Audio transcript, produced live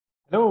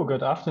Hello,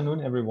 good afternoon,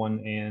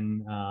 everyone,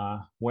 and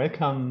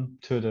welcome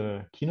to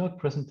the keynote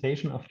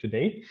presentation of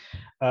today.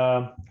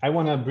 I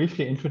want to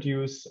briefly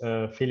introduce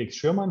Felix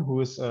Schürmann,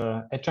 who is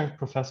an adjunct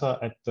professor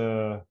at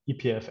the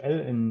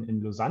EPFL in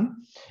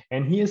Lausanne,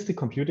 and he is the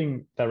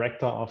computing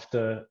director of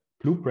the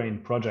Blue Brain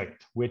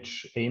project,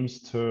 which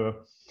aims to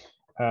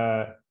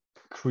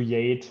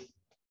create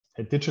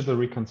digital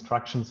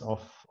reconstructions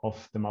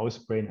of the mouse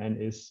brain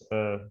and is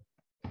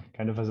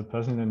kind of as a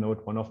personal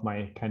note, one of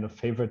my kind of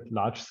favorite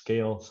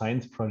large-scale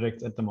science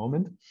projects at the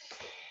moment.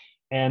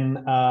 And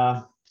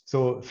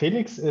so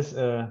Felix is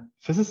a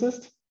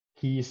physicist.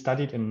 He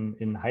studied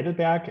in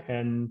Heidelberg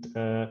and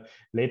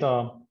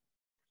later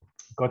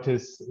got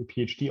his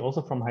PhD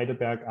also from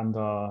Heidelberg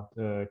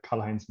under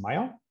Karl-Heinz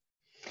Meyer.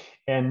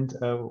 And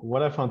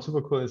what I found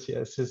super cool is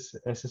as his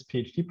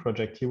PhD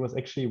project, he was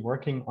actually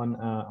working on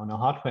a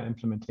hardware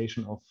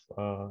implementation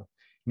of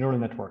neural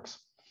networks.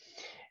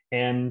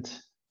 And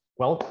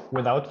well,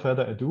 without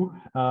further ado,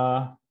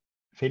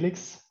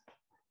 Felix,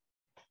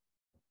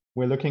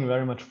 we're looking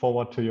very much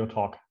forward to your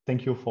talk.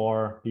 Thank you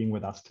for being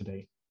with us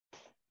today.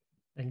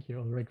 Thank you,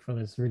 Ulrich, for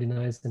this really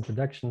nice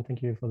introduction.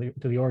 Thank you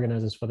to the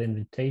organizers for the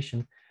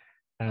invitation.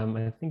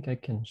 I think I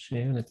can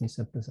share. Let me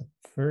set this up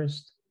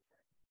first,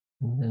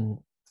 and then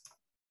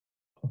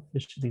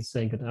officially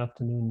say good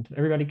afternoon to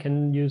everybody.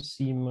 Can you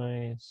see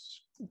my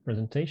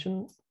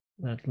presentation?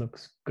 That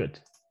looks good.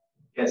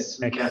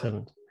 Yes, we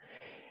excellent. Can.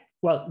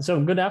 Well, so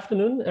good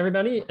afternoon,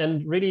 everybody,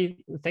 and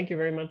really thank you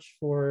very much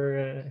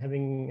for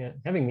having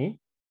me.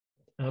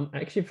 I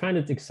actually find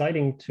it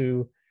exciting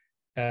to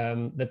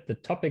that the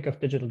topic of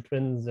digital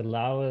twins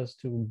allow us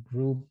to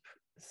group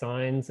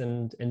science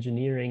and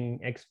engineering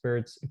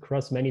experts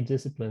across many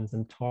disciplines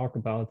and talk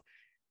about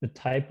the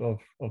type of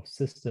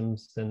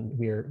systems and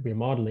we're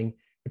modeling,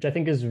 which I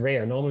think is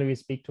rare. Normally we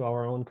speak to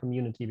our own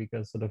community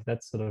because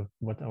that's sort of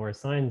what our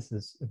science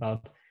is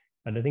about.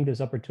 But I think this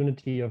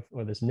opportunity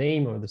or this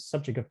name or the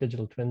subject of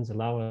digital twins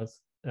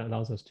allows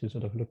us to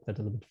sort of look at it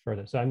a little bit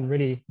further. So I'm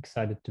really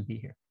excited to be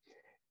here.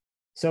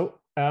 So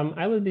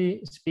I will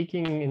be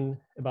speaking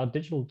about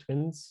digital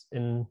twins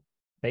in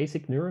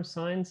basic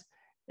neuroscience.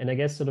 And I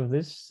guess sort of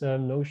this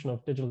notion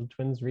of digital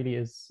twins really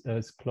is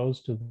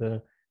close to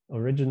the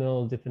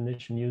original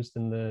definition used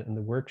in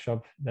the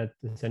workshop, that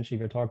essentially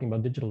we're talking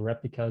about digital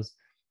replicas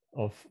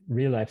of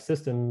real life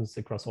systems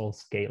across all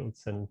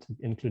scales and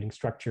including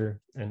structure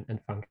and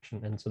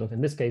function. And sort of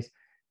in this case,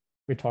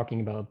 we're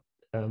talking about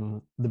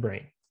the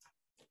brain.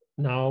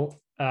 Now,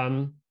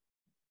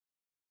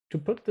 to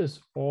put this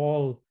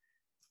all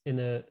in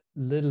a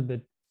little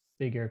bit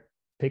bigger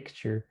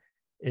picture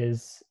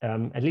is,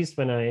 at least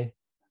when I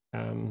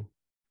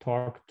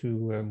talk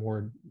to a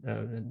more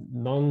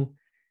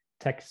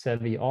non-tech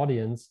savvy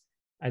audience,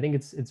 I think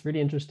it's really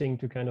interesting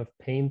to kind of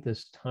paint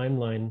this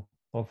timeline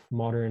of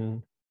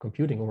modern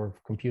computing or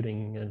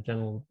computing,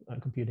 general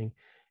computing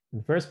in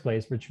the first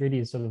place, which really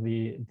is sort of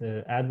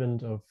the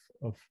advent of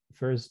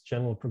first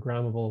general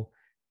programmable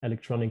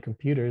electronic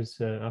computers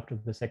after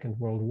the Second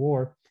World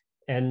War,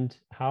 and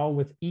how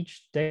with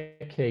each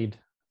decade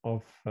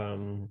of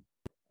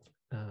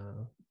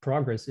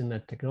progress in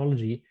that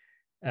technology,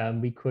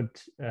 we could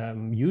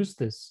use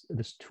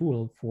this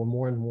tool for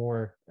more and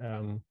more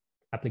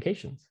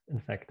applications, in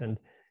fact. And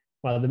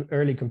while the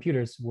early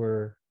computers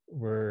were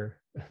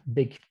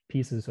big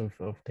pieces of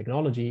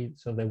technology,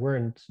 so they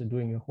weren't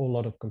doing a whole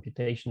lot of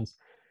computations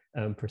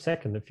per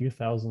second, a few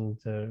thousand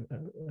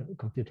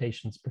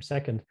computations per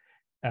second.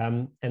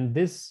 And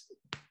this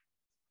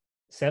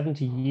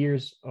 70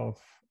 years of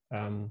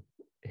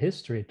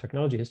history,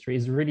 technology history,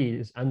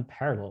 is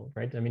unparalleled,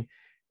 right? I mean,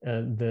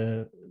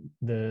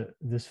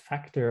 this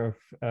factor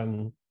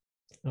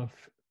of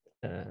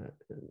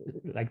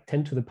like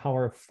 10 to the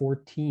power of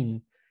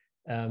 14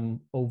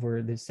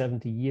 over the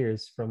 70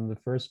 years from the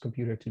first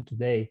computer to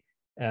today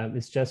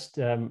is just,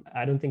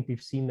 I don't think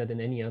we've seen that in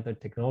any other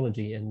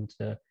technology. And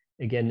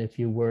again, if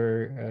you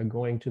were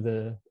going to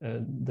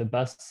the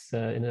bus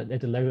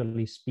at a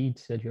leisurely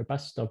speed at your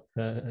bus stop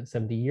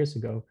 70 years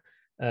ago,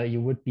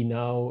 you would be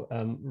now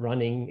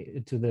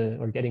running to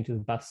or getting to the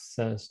bus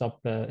stop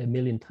a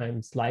million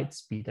times light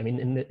speed. I mean,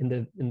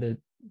 in the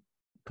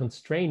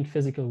constrained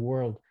physical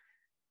world,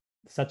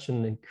 such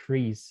an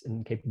increase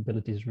in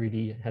capabilities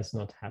really has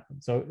not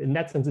happened. So in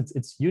that sense,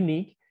 it's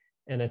unique.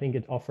 And I think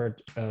it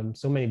offered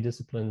so many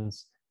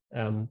disciplines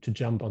to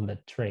jump on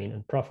that train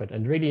and profit.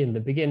 And really in the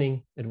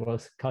beginning, it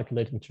was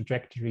calculating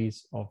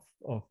trajectories of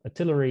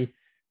artillery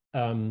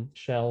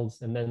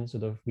shells. And then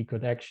sort of we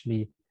could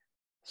actually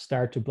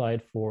start to apply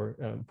it for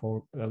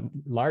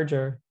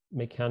larger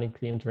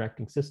mechanically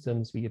interacting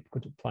systems. We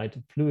could apply it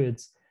to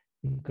fluids.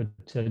 We could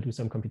do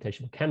some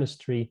computational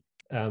chemistry.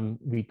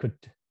 We could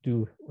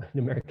do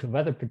numerical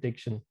weather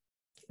prediction.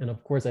 And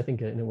of course, I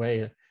think in a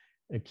way,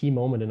 a key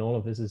moment in all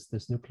of this is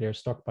this nuclear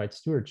stockpile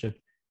stewardship,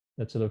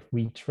 that sort of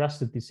we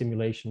trusted these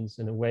simulations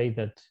in a way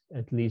that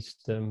at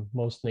least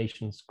most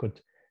nations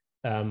could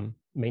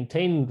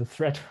maintain the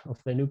threat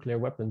of their nuclear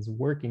weapons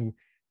working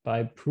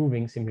by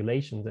proving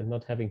simulations and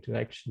not having to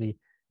actually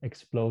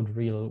explode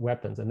real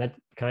weapons. And that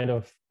kind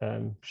of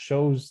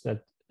shows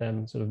that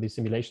sort of these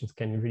simulations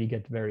can really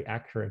get very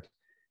accurate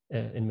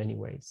in many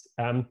ways.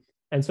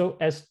 And so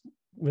as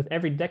with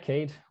every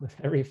decade, with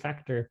every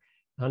factor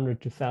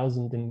 100 to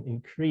 1,000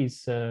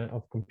 increase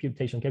of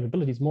computational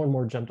capabilities, more and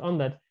more jumped on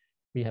that.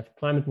 We have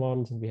climate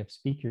models and we have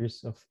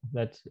speakers of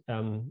that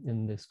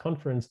in this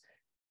conference,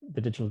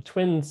 the digital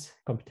twins,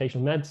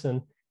 computational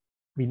medicine.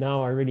 We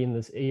now are really in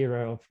this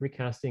era of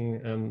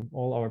recasting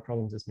all our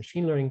problems as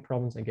machine learning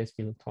problems. I guess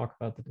we'll talk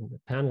about that in the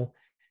panel.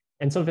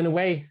 And sort of in a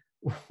way,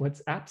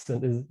 what's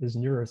absent is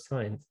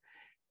neuroscience.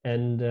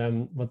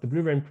 And what the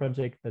Blue Brain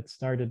project that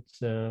started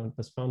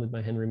was founded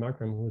by Henry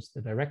Markram, who was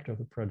the director of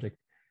the project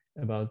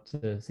about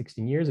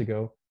 16 years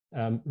ago,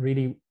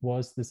 really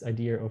was this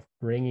idea of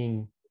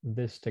bringing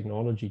this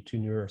technology to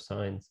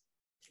neuroscience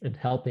and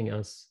helping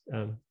us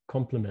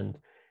complement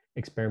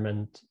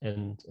experiment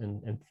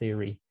and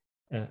theory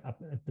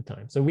up at the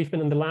time. So we've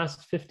been in the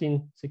last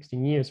 15,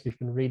 16 years, we've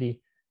been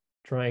really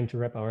trying to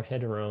wrap our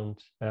head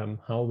around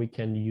how we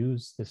can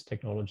use this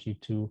technology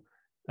to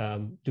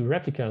do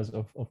replicas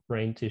of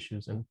brain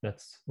tissues. And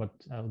that's what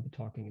I'll be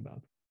talking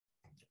about.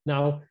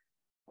 Now,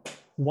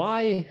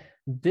 why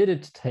did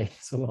it take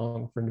so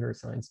long for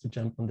neuroscience to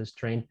jump on this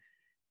train?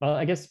 Well,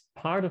 I guess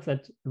part of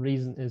that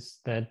reason is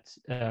that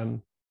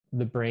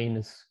the brain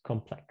is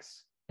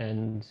complex.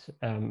 And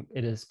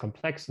it is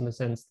complex in the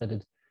sense that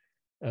it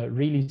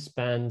really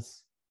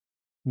spans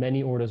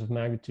many orders of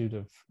magnitude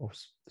of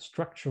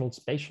structural,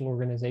 spatial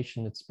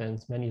organization. It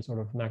spans many sort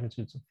of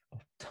magnitudes of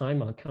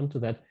time. I'll come to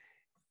that.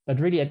 But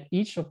really at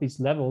each of these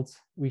levels,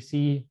 we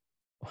see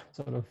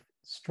sort of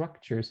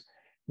structures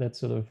that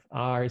sort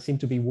of seem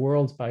to be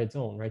worlds by its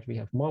own, right? We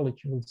have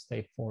molecules,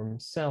 they form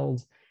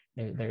cells.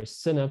 There's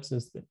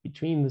synapses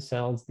between the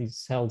cells. These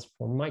cells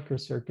form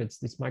microcircuits.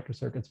 These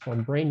microcircuits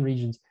form brain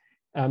regions.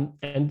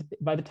 And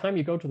by the time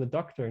you go to the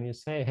doctor and you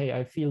say, hey,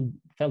 I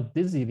felt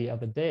dizzy the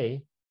other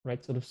day,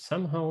 right? Sort of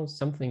somehow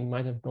something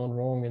might have gone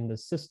wrong in the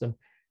system.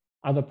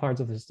 Other parts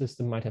of the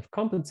system might have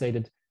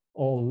compensated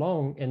all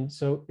along. And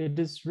so it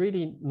is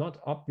really not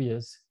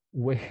obvious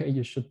where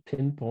you should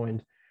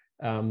pinpoint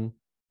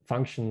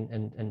function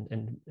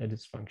and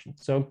dysfunction.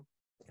 So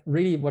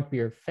really what we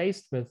are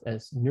faced with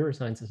as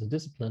neuroscience as a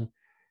discipline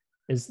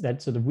is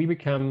that sort of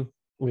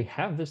we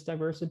have this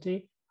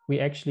diversity. We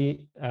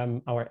actually,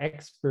 our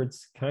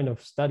experts kind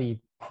of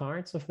study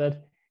parts of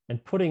that,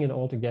 and putting it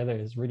all together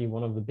is really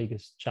one of the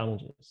biggest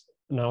challenges.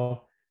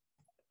 Now,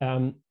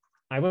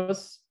 I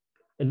was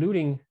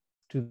alluding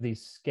to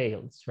these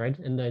scales, right?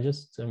 And I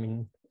just,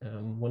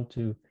 want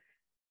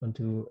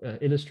to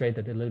illustrate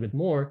that a little bit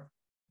more.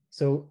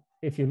 So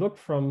if you look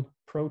from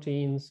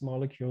proteins,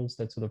 molecules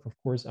that sort of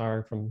course,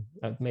 are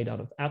made out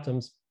of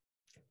atoms,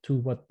 to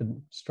what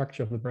the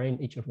structure of the brain,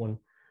 each of one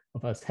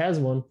of us has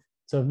one.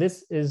 So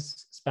this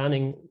is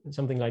spanning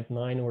something like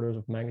 9 orders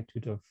of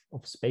magnitude of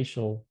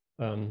spatial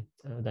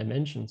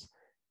dimensions.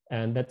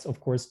 And that's, of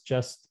course,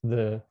 just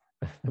the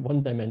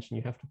one dimension.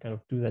 You have to kind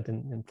of do that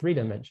in 3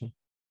 dimensions.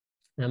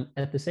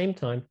 At the same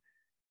time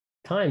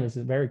is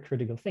a very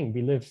critical thing.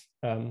 We live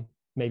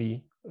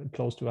maybe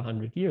close to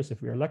 100 years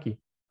if we are lucky.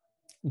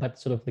 But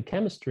sort of the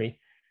chemistry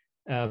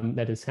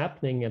that is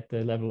happening at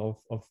the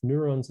level of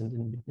neurons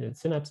and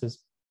synapses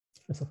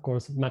is, of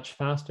course, much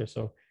faster.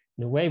 So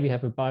in a way, we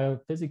have a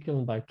biophysical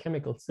and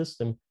biochemical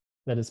system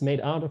that is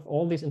made out of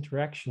all these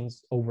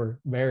interactions over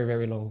very,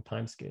 very long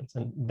timescales.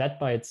 And that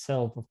by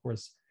itself, of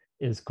course,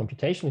 is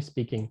computationally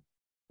speaking,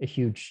 a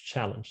huge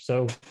challenge.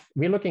 So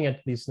we're looking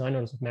at these 9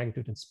 orders of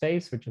magnitude in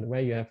space, which in a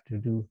way you have to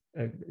do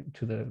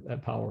to the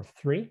power of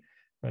 3,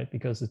 right?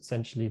 Because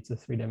essentially it's a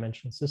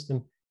 3-dimensional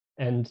system.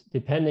 And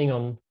depending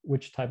on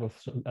which type of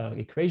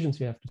equations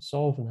you have to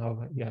solve and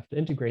how you have to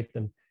integrate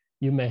them,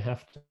 you may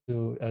have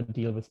to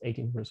deal with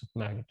 18 orders of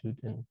magnitude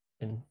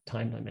in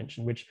time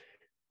dimension, which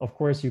of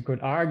course you could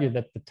argue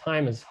that the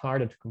time is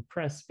harder to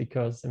compress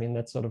because,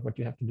 that's sort of what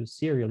you have to do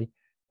serially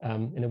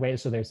in a way.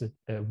 So there's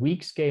a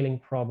weak scaling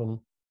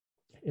problem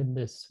in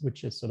this,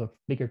 which is sort of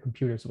bigger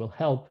computers will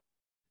help,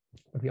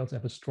 but we also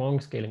have a strong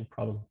scaling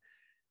problem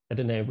that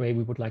in a way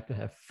we would like to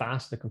have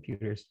faster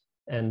computers,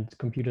 and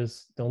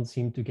computers don't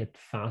seem to get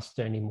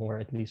faster anymore,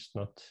 at least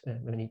not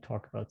when you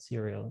talk about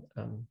serial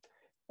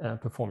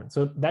performance.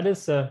 So that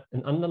is an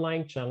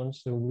underlying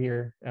challenge. So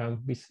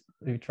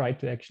we try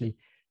to actually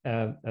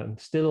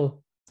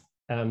still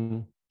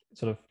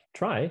sort of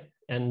try,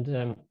 and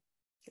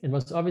it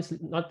was obviously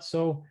not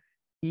so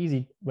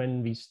easy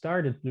when we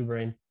started Blue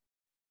Brain.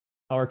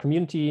 Our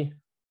community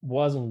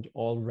wasn't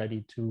all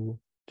ready to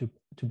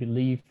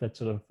believe that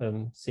sort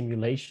of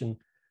simulation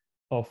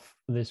of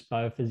this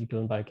biophysical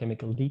and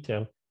biochemical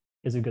detail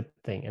is a good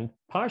thing. And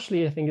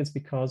partially, I think it's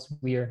because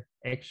we're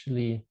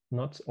actually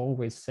not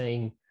always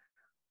saying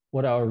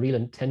what are our real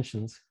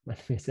intentions when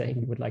we're saying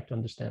we would like to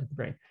understand the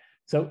brain.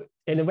 So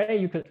in a way,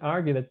 you could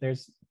argue that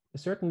there's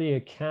certainly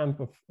a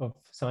camp of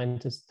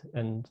scientists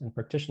and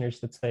practitioners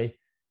that say,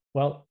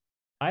 well,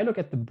 I look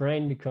at the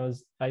brain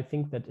because I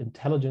think that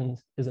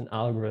intelligence is an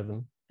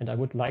algorithm, and I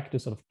would like to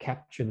sort of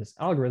capture this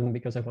algorithm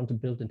because I want to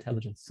build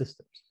intelligent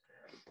systems.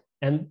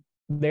 And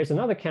there's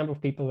another camp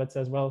of people that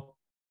says, well,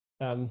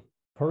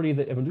 probably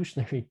the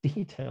evolutionary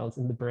details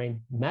in the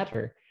brain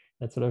matter,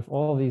 that sort of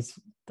all these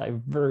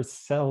diverse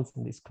cells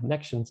and these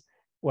connections,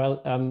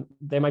 well,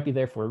 they might be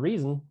there for a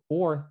reason,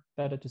 or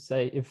better to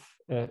say, if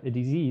a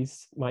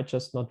disease might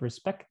just not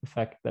respect the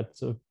fact that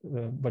sort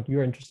of what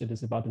you're interested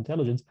is about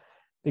intelligence,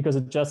 because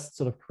it just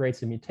sort of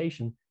creates a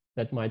mutation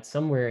that might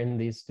somewhere in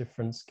these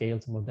different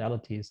scales and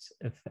modalities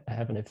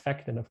have an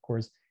effect. And of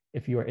course,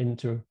 if you are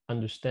into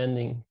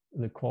understanding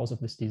the cause of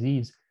this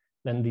disease,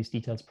 then these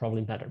details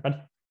probably matter.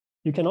 But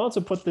you can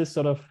also put this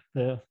sort of,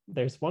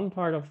 there's one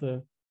part of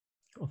the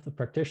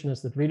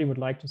practitioners that really would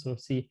like to sort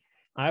of see,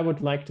 I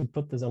would like to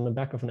put this on the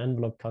back of an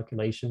envelope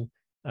calculation.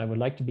 I would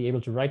like to be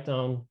able to write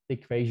down the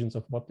equations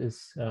of what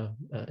is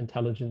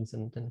intelligence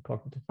and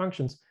cognitive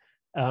functions.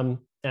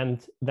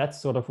 And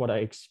that's sort of what I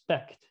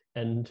expect.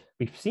 And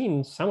we've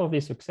seen some of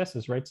these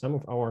successes, right? Some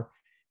of our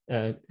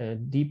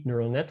deep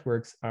neural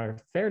networks are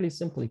fairly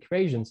simple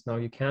equations. Now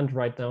you can't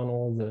write down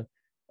all the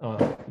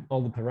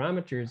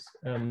parameters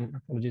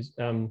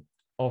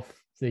of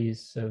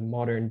these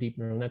modern deep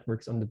neural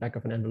networks on the back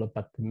of an envelope,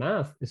 but the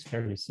math is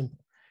fairly simple.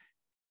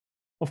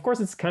 Of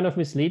course, it's kind of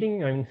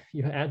misleading. I mean,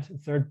 you add a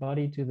third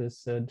body to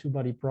this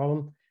two-body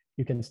problem.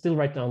 You can still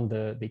write down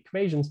the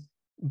equations,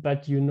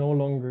 but you no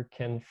longer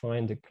can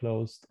find a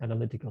closed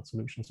analytical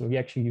solution. So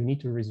you need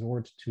to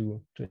resort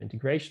to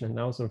integration. And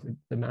now sort of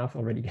the math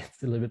already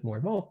gets a little bit more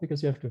involved,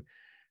 because you have to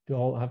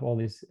have all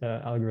these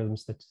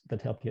algorithms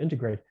that help you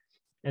integrate.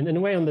 And in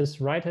a way, on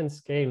this right-hand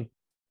scale,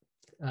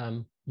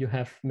 you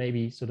have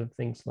maybe sort of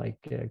things like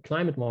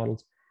climate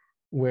models,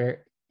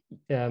 where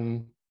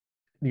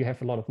you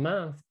have a lot of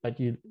math, but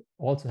you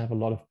also have a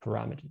lot of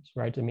parameters,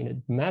 right? I mean, it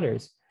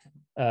matters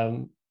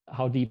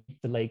how deep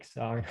the lakes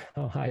are,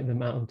 how high the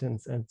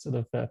mountains, and sort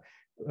of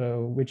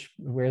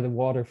where the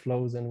water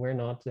flows and where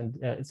not. And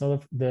it's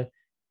sort of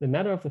the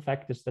matter of the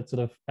fact is that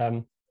sort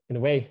of, in a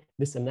way,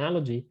 this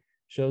analogy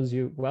shows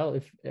you, well,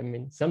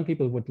 some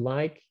people would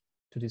like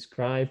to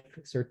describe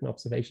certain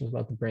observations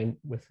about the brain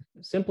with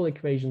simple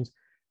equations,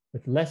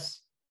 with less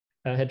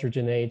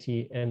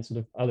heterogeneity, and sort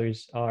of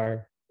others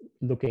are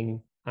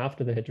looking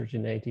after the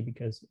heterogeneity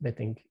because they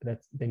think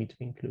that they need to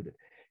be included.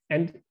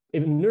 And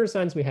in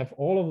neuroscience, we have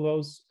all of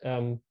those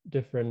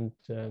different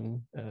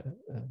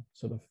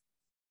sort of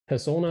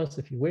personas,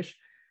 if you wish.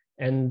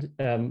 And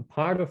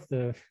part of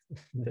the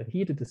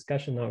heated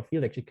discussion in our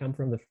field actually come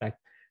from the fact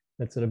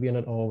that sort of we are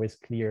not always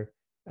clear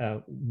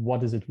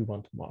what is it we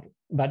want to model.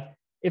 But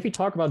if we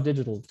talk about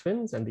digital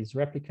twins and these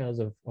replicas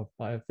of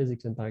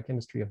biophysics and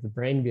biochemistry of the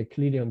brain, we are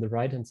clearly on the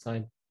right-hand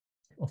side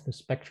of the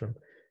spectrum.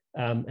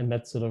 And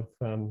that's sort of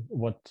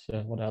what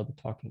I'll be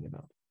talking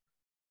about.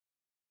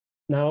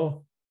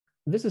 Now,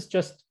 this is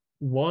just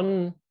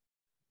one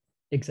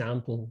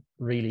example,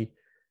 really,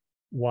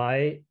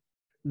 why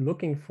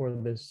looking for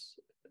this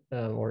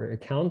or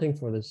accounting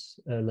for this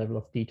level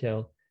of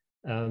detail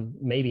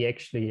may be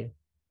actually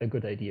a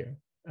good idea.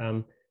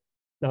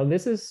 Now,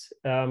 this is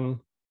a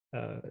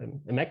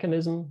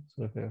mechanism,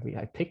 sort of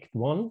I picked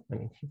one, I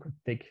mean, you could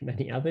pick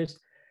many others,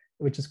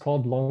 which is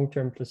called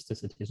long-term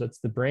plasticity. So it's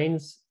the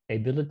brain's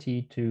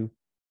ability to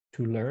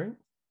learn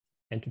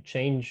and to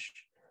change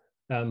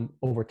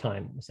over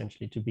time,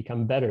 essentially, to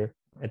become better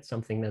at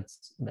something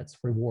that's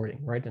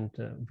rewarding, right? And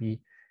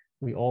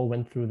we all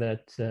went through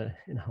that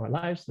in our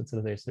lives. That sort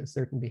of there's a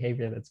certain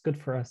behavior that's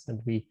good for us, and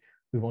we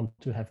want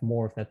to have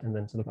more of that. And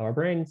then sort of our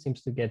brain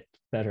seems to get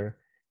better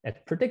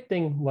at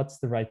predicting what's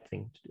the right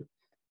thing to do.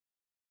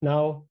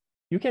 Now,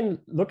 you can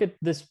look at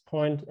this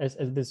point as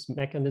this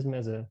mechanism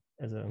as a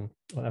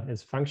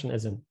function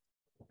as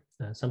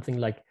something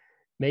like,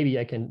 maybe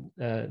I can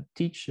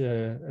teach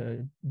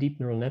a deep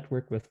neural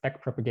network with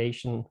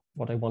backpropagation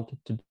what I wanted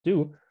to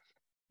do,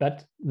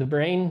 but the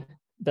brain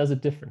does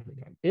it differently.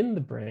 Right? In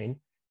the brain,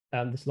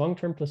 this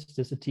long-term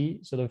plasticity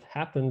sort of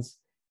happens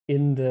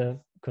in the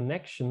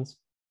connections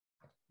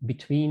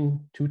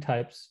between two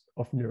types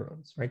of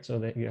neurons, right? So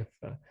that you have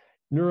a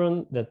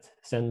neuron that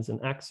sends an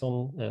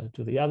axon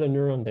to the other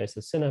neuron. There's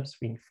a synapse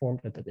being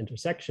formed at that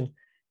intersection.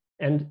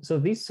 And so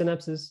these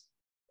synapses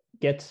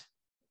get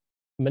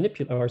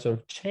manipulate or sort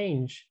of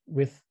change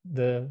with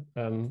the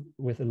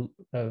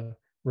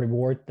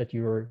reward that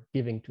you're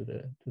giving to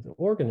the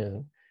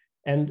organism.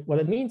 And what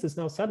it means is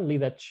now suddenly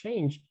that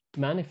change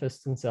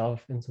manifests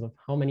itself in sort of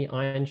how many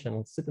ion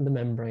channels sit in the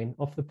membrane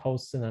of the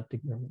postsynaptic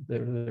neuron,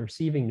 the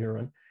receiving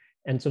neuron,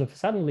 and sort of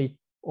suddenly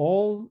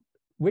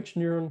which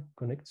neuron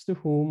connects to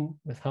whom,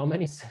 with how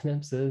many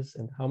synapses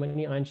and how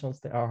many ion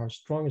channels there are, how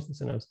strong is the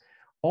synapse,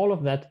 all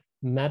of that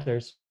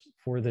matters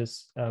for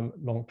this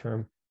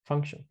long-term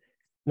function.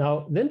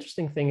 Now, the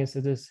interesting thing is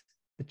that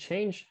the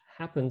change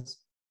happens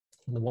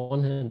on the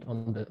one hand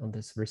on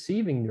this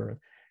receiving neuron,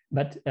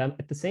 but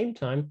at the same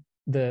time,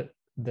 the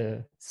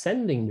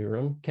sending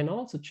neuron can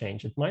also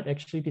change. It might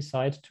actually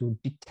decide to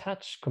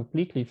detach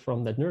completely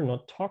from that neuron,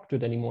 not talk to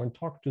it anymore, and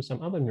talk to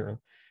some other neuron.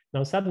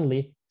 Now,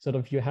 suddenly, sort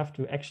of you have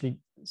to actually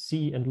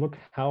see and look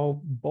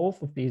how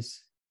both of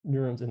these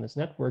neurons in this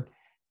network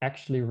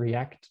actually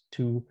react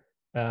to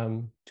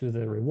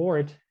the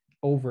reward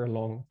over a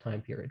long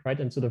time period, right?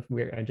 And sort of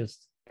where I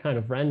just kind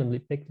of randomly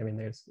picked, I mean,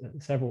 there's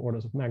several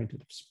orders of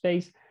magnitude of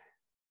space,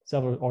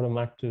 several order of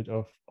magnitude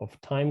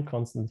of time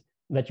constants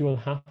that you will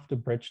have to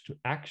bridge to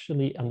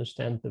actually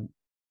understand the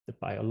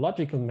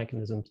biological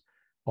mechanisms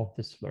of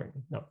this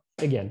learning. Now,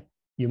 again,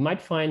 you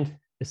might find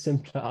a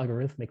simpler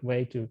algorithmic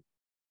way to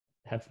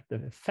have the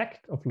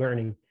effect of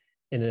learning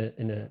in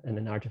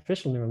an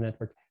artificial neural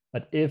network.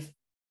 But if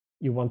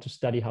you want to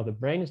study how the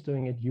brain is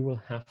doing it, you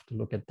will have to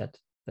look at that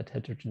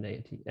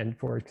heterogeneity. And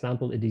for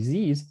example, a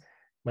disease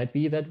might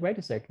be that, wait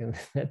a second,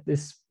 that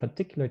this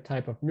particular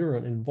type of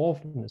neuron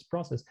involved in this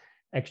process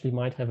actually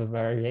might have a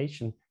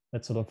variation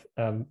that sort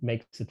of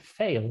makes it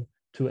fail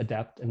to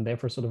adapt. And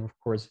therefore, sort of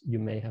course, you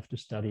may have to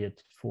study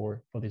it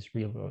for these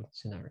real world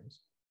scenarios.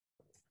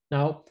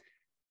 Now,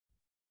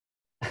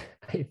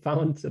 I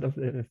found sort of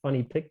a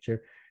funny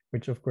picture,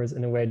 which of course,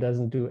 in a way,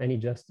 doesn't do any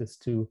justice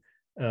to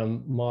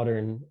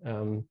modern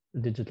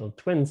digital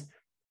twins.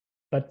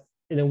 But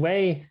in a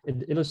way,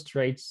 it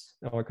illustrates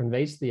or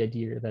conveys the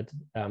idea that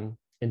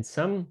in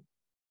some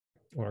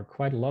or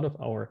quite a lot of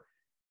our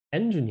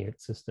engineered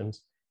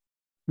systems,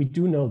 we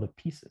do know the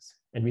pieces.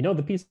 And we know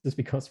the pieces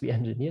because we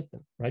engineered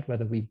them, right?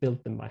 Whether we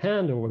built them by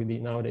hand or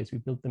nowadays we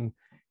built them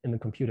in the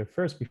computer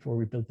first before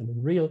we built them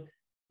in real,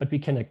 but we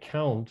can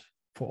account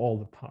for all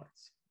the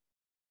parts.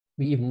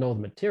 We even know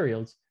the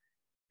materials.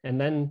 And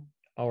then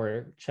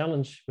our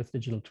challenge with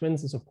digital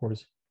twins is, of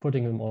course,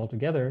 putting them all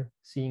together,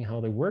 seeing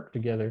how they work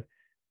together,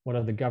 what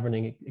are the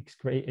governing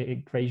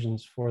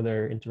equations for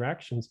their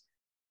interactions,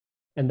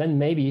 and then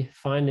maybe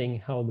finding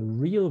how the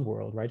real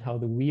world, right, how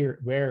the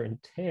wear and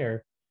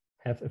tear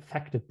have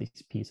affected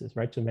these pieces,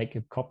 right, to make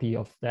a copy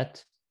of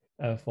that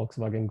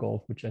Volkswagen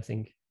Golf, which I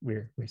think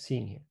we're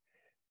seeing here.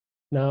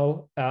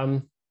 Now,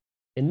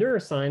 in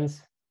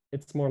neuroscience,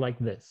 it's more like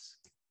this.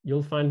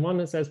 You'll find one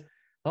that says,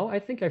 oh, I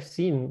think I've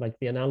seen like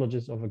the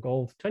analogies of a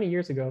Golf 20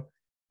 years ago,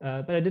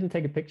 but I didn't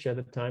take a picture at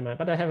the time,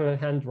 but I have a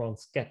hand-drawn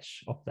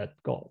sketch of that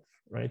Golf,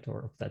 right,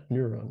 or of that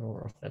neuron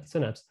or of that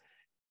synapse.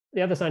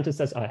 The other scientist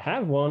says, I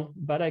have one,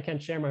 but I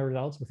can't share my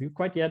results with you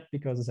quite yet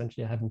because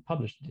essentially I haven't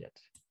published it yet.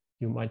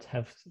 You might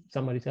have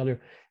somebody tell you,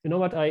 you know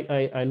what,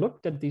 I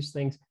looked at these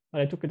things,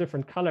 but I took a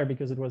different color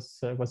because it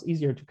was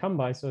easier to come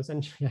by. So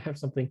essentially I have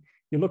something,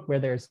 you look where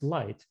there's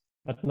light,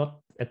 but not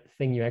at the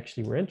thing you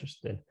actually were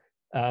interested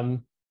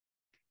in.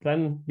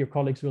 Then your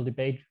colleagues will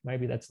debate,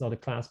 maybe that's not a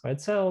class by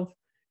itself.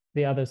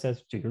 The other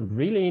says, do you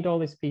really need all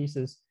these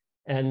pieces?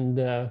 And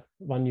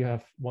you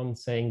have one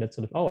saying that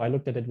sort of, oh, I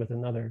looked at it with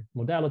another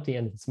modality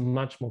and it's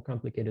much more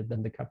complicated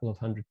than the couple of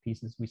hundred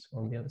pieces we saw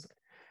on the other side.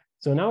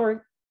 So in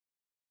our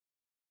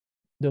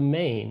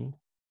domain,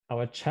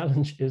 our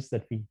challenge is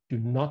that we do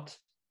not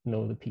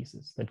know the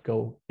pieces that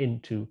go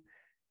into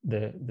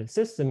the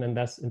system and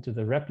thus into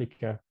the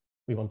replica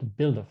we want to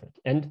build of it.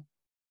 And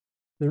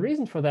the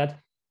reason for that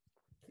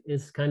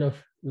is kind of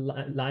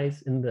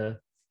lies in the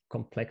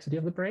complexity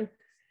of the brain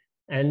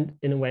and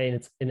in a way in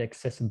its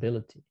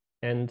inaccessibility.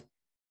 And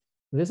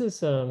this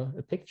is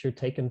a picture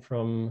taken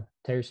from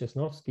Terry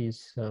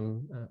Sosnowski's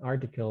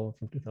article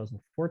from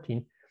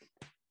 2014.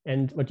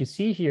 And what you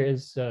see here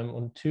is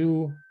on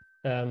two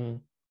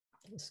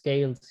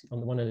scales. On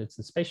the one hand, it's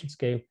the spatial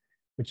scale,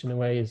 which in a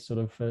way is sort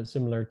of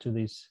similar to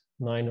these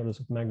 9 orders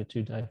of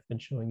magnitude I've been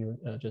showing you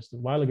just a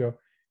while ago.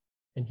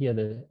 And here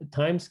the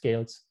time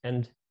scales.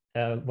 And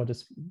what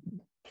is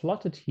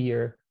plotted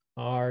here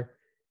are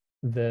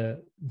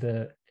the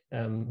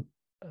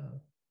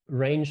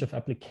range of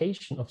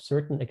application of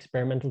certain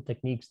experimental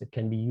techniques that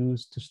can be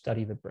used to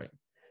study the brain.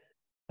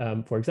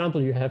 For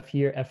example, you have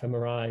here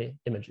fMRI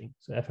imaging.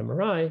 So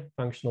fMRI,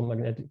 functional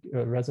magnetic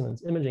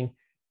resonance imaging,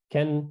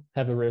 can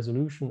have a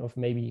resolution of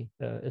maybe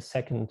a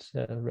second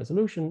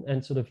resolution,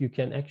 and sort of you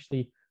can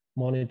actually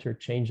monitor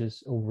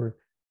changes over,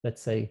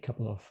 let's say, a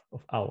couple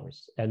of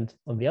hours. And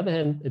on the other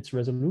hand, its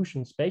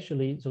resolution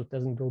spatially, so it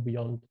doesn't go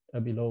beyond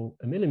below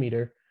a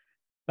millimeter,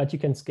 but you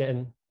can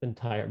scan the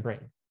entire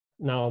brain.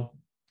 Now,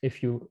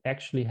 if you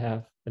actually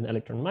have an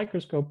electron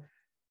microscope,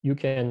 you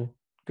can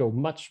go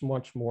much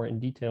more in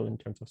detail in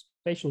terms of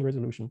spatial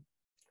resolution.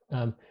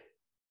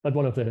 But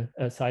one of the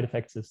side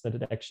effects is that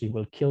it actually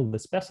will kill the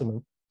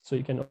specimen. So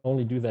you can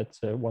only do that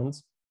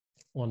once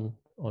on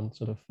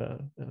sort of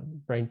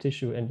brain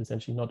tissue and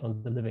essentially not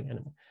on the living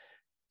animal.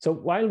 So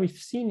while we've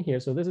seen here,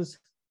 so this is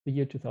the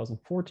year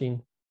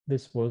 2014,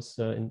 this was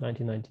in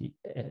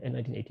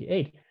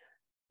 1988,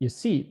 you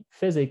see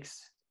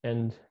physics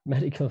and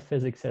medical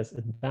physics has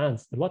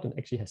advanced a lot and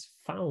actually has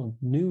found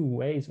new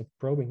ways of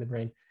probing the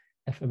brain,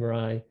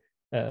 fMRI,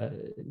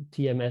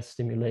 TMS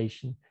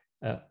stimulation,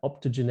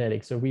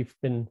 optogenetics. So we've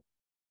been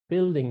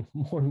building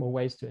more and more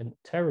ways to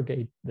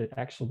interrogate the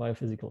actual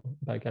biophysical,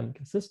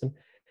 biochemical system.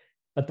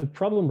 But the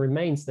problem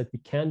remains that we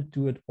can't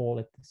do it all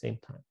at the same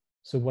time.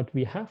 So what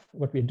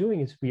we're doing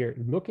is we are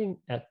looking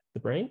at the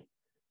brain,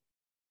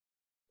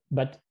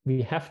 but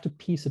we have to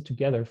piece it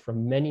together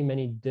from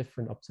many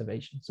different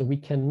observations. So we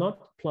cannot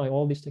apply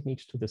all these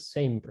techniques to the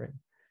same brain.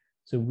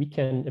 So we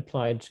can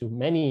apply it to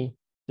many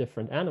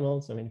different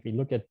animals. I mean, if we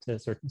look at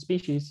certain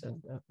species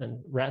and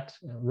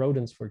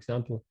rodents, for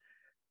example,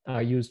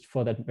 are used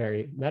for that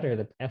very matter,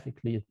 that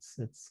ethically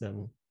it's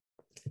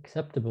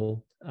acceptable.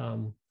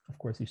 Of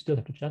course, you still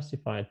have to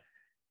justify it,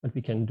 but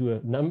we can do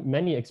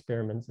many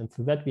experiments, and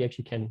through that we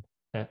actually can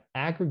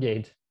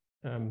aggregate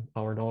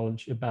our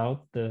knowledge about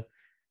the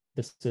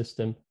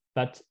system.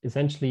 But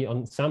essentially,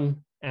 on some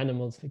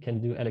animals we can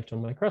do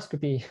electron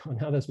microscopy,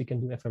 on others we can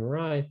do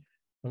fMRI,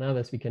 on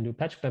others we can do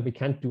patch clamp. We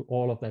can't do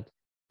all of that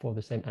for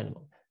the same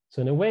animal.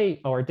 So in a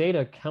way, our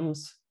data comes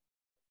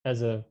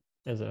as a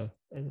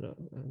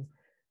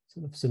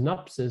sort of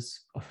synopsis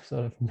of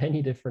sort of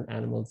many different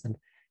animals. And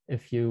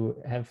if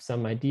you have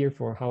some idea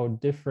for how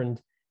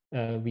different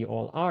we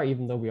all are,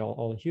 even though we are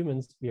all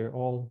humans, we are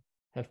all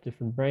have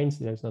different brains.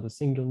 There's not a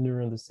single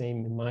neuron the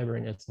same in my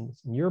brain as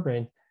in your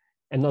brain,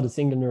 and not a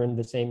single neuron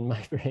the same in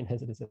my brain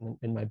as it is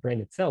in my brain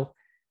itself.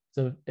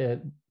 So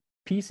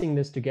piecing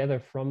this together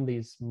from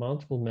these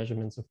multiple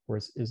measurements, of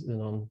course, is a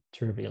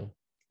non-trivial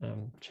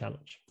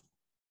challenge.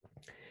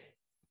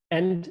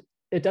 And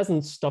it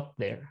doesn't stop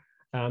there.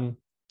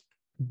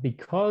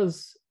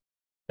 Because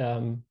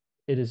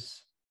it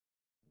is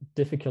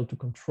difficult to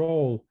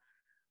control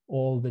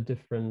all the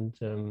different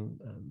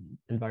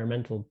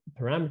environmental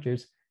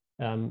parameters,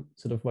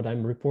 sort of what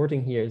I'm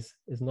reporting here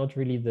is not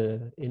really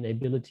the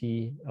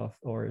inability of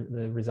or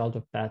the result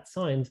of bad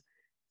science.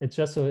 It's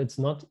just so it's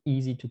not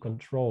easy to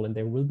control, and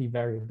there will be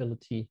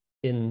variability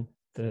in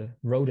the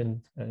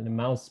rodent and the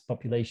mouse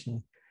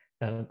population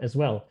as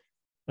well.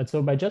 And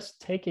so by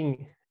just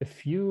taking a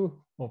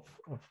few of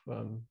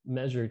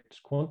measured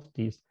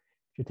quantities,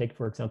 if you take,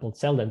 for example,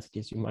 cell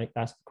densities, you might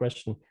ask the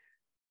question,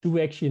 do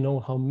we actually know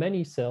how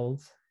many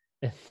cells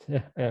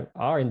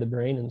are in the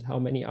brain and how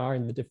many are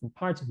in the different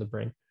parts of the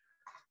brain?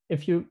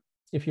 If you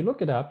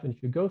look it up and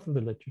if you go through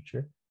the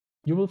literature,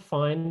 you will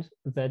find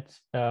that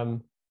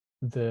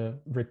the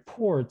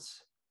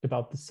reports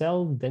about the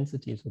cell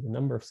densities, or the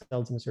number of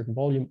cells in a certain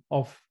volume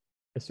of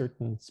a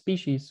certain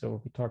species,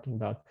 so we're talking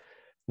about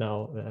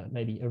now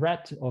maybe a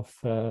rat of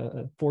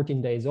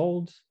 14 days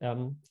old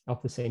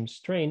of the same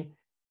strain,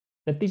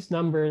 that these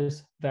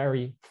numbers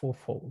vary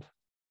fourfold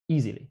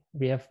easily.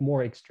 We have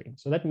more extreme.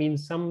 So that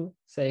means some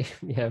say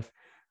we have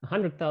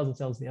 100,000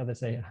 cells, the others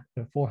say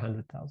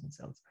 400,000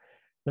 cells.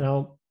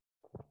 Now,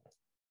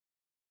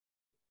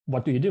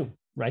 what do you do,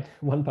 right?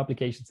 One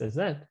publication says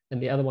that,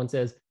 and the other one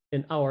says,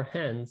 in our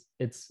hands,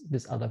 it's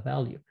this other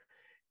value.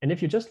 And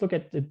if you just look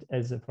at it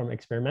as from an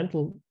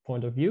experimental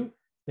point of view,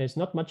 there's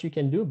not much you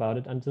can do about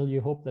it until you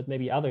hope that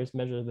maybe others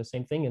measure the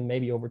same thing, and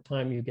maybe over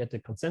time you get a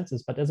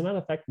consensus. But as a matter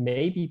of fact,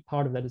 maybe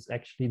part of that is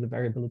actually the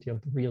variability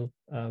of the real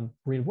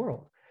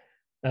world.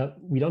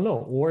 We don't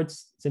know, or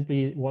it's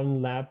simply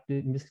one lab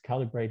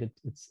miscalibrated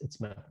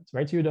its methods,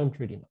 right? So you don't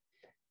really know.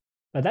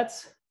 But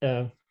that's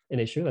an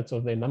issue. That's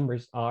what the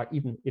numbers are.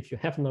 Even if you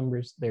have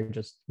numbers, they're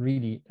just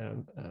really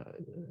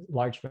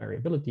large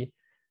variability.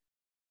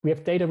 We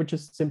have data which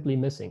is simply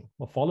missing.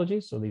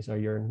 Morphology, so these are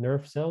your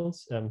nerve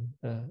cells.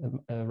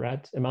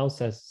 A mouse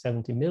has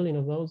 70 million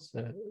of those.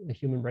 The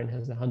human brain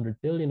has 100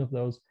 billion of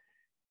those.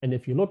 And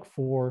if you look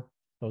for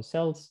those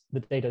cells, the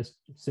data is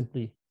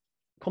simply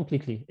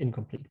completely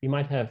incomplete. We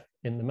might have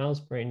in the mouse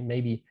brain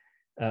maybe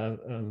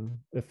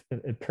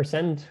a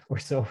percent or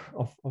so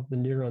of the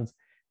neurons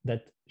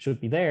that should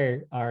be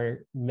there are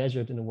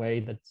measured in a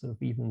way that sort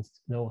of even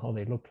know how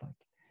they look like.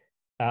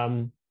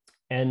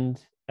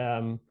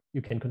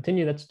 You can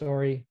continue that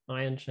story,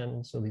 ion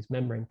channels, so these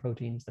membrane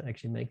proteins that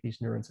actually make these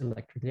neurons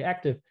electrically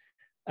active.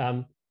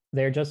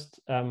 They're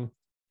just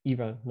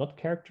either not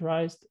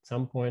characterized. At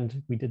some point,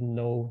 we didn't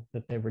know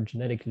that they were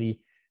genetically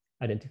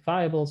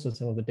identifiable. So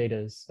some of the data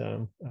is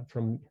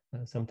from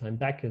some time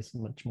back is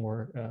much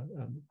more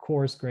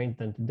coarse-grained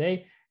than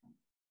today.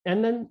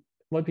 And then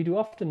what we do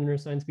often in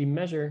neuroscience, we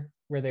measure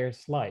where they're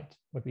slight.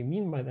 What we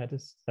mean by that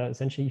is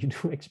essentially you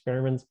do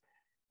experiments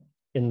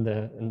in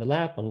the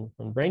lab on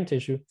brain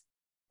tissue,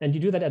 and you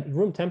do that at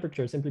room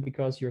temperature simply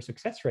because your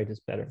success rate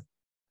is better.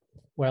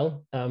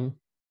 Well,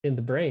 in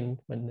the brain,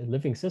 when the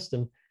living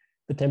system,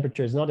 the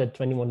temperature is not at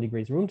 21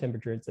 degrees room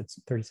temperature, it's at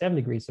 37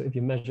 degrees. So if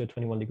you measure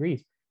 21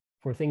 degrees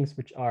for things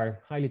which are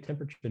highly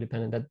temperature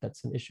dependent,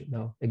 that's an issue.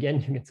 Now, again,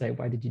 you can say,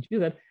 why did you do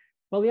that?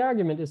 Well, the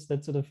argument is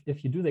that sort of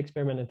if you do the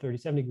experiment at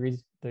 37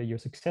 degrees, your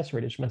success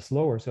rate is much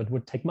lower. So it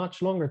would take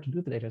much longer to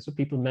do the data. So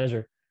people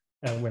measure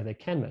where they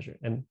can measure.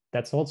 And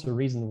that's also a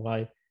reason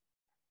why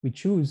we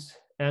choose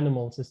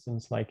animal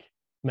systems like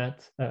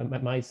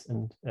mice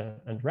and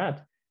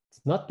rat.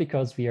 It's not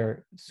because we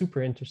are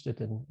super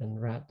interested in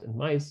rat and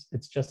mice.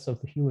 It's just so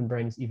the human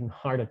brain is even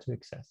harder to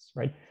access,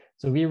 right?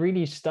 So we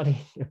really study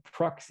a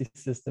proxy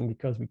system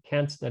because we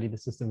can't study the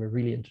system we're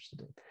really interested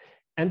in.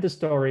 And the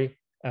story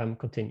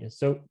continues.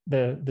 So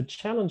the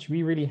challenge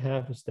we really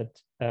have is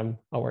that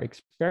our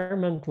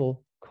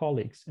experimental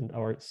colleagues and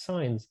our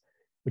science,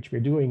 which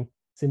we're doing,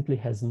 simply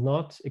has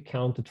not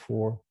accounted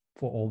for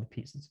all the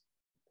pieces.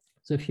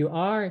 So if you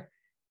are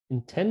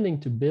intending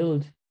to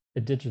build a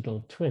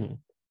digital twin,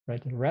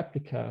 right, a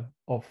replica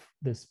of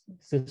this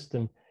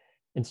system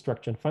in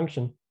structure and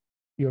function,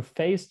 you're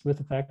faced with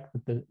the fact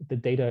that the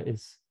data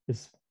is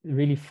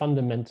really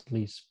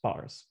fundamentally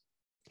sparse.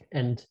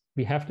 And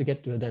we have to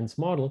get to a dense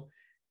model.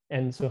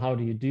 And so how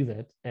do you do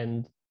that?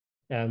 And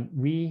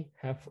we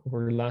have,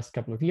 over the last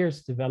couple of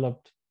years,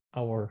 developed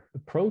our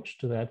approach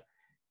to that,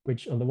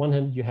 which on the one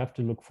hand, you have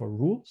to look for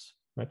rules,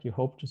 right? You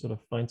hope to sort of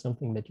find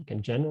something that you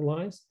can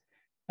generalize,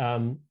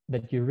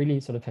 that you really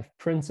sort of have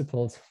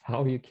principles of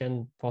how you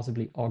can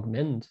possibly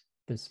augment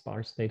this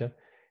sparse data.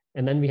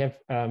 And then we have,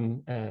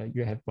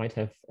 might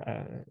have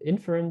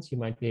inference. You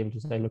might be able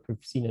to say, look, we've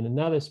seen in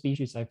another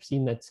species, I've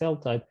seen that cell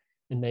type,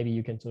 and maybe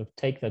you can sort of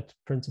take that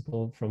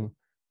principle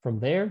from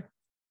there.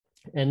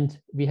 And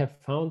we have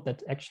found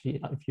that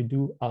actually, if you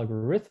do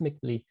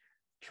algorithmically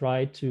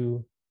try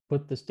to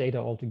put this data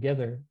all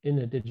together in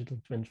a digital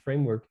twin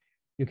framework,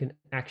 you can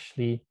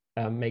actually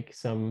make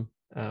some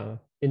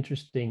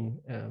interesting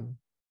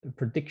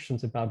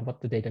predictions about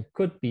what the data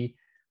could be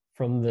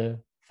from the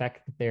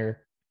fact that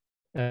they're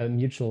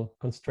mutual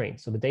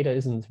constraints. So the data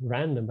isn't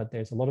random, but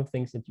there's a lot of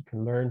things that you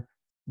can learn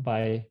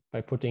by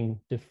putting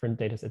different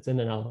data sets in,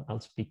 and I'll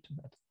speak to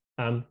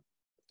that.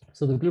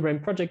 So the Blue Brain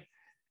project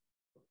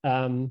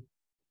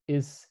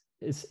is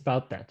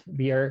about that.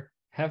 We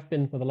have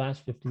been for the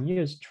last 15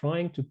 years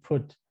trying to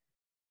put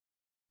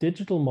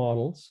digital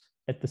models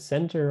at the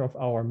center of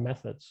our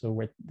method. So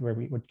where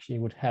we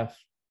would have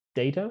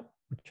data,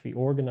 which we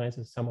organize,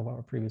 as some of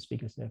our previous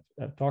speakers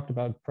have talked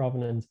about,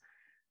 provenance,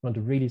 want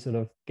to really sort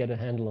of get a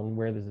handle on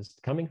where this is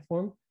coming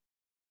from.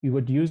 We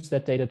would use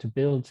that data to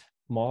build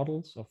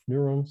models of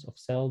neurons, of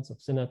cells, of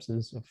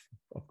synapses,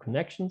 of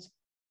connections.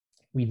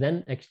 We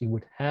then actually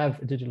would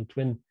have a digital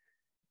twin,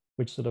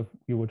 which sort of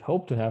you would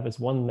hope to have as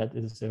one that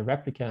is a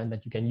replica and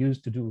that you can use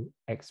to do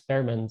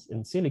experiments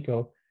in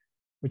silico,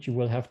 which you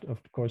will have to, of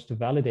course, to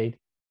validate.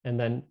 And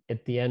then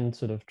at the end,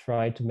 sort of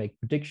try to make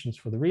predictions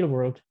for the real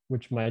world,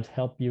 which might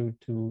help you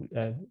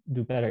to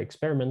do better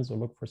experiments or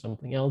look for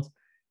something else,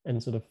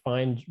 and sort of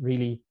find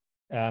really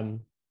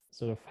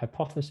sort of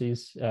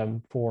hypotheses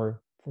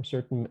for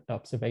certain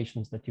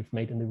observations that you've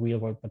made in the real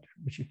world, but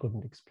which you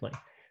couldn't explain.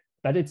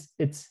 But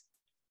it's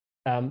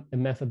a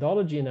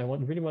methodology, and I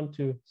really want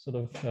to sort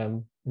of,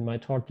 in my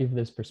talk, give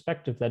this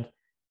perspective that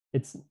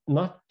it's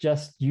not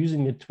just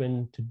using the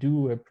twin to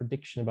do a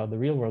prediction about the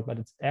real world, but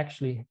it's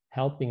actually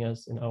helping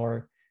us, in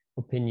our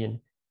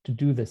opinion, to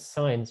do the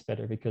science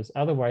better. Because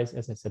otherwise,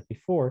 as I said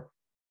before,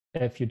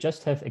 if you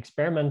just have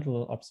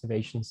experimental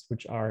observations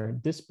which are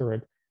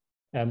disparate,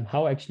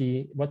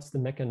 what's the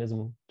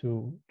mechanism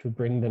to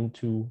bring them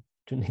to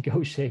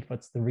negotiate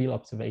what's the real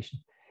observation?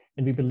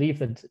 And we believe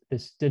that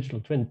this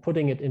digital twin,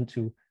 putting it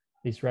into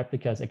these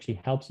replicas, actually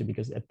helps you,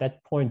 because at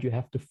that point you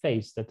have to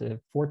face that the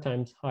 4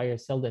 times higher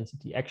cell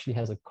density actually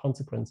has a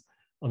consequence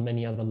on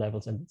many other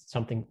levels, and it's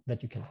something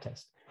that you can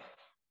test.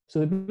 So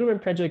the Blue Brain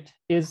project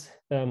is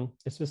a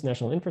Swiss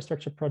national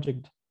infrastructure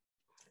project.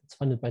 It's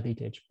funded by the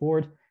ETH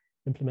board,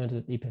 implemented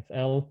at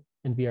EPFL,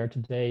 and we are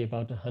today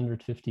about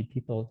 150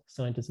 people,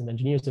 scientists and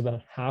engineers.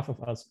 About half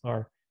of us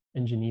are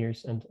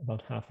engineers and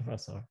about half of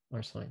us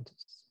are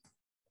scientists.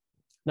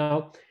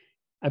 Now,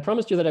 I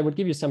promised you that I would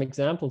give you some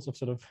examples of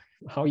sort of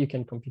how you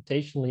can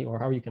computationally, or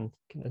how you can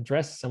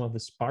address some of the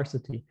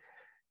sparsity.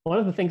 One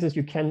of the things is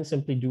you can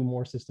simply do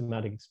more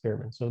systematic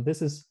experiments. So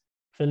this is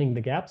filling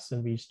the gaps,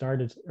 and we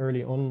started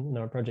early on in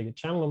our project,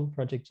 a channelome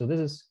project. So this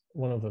is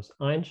one of those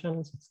ion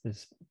channels. It's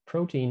this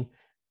protein,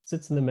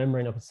 sits in the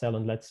membrane of a cell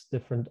and lets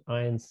different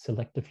ions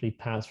selectively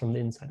pass from the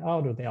inside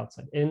out or the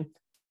outside in.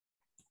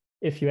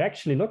 If you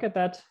actually look at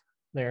that,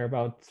 there are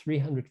about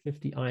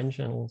 350 ion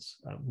channels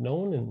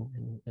known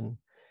in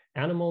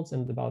animals,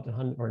 and about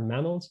 100, or in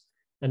mammals,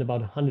 and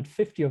about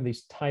 150 of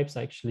these types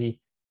actually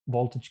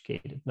voltage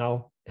gated.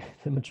 Now,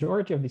 the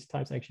majority of these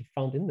types are actually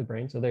found in the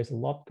brain, so there's a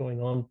lot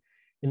going on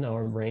in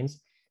our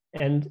brains.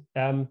 And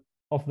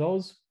of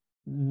those,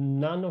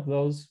 none of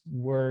those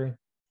were,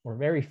 or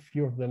very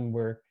few of them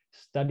were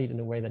studied in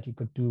a way that you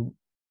could do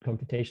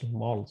computational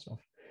models of.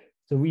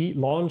 So we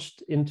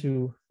launched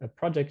into a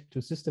project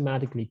to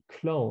systematically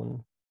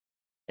clone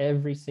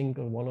every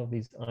single one of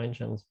these ion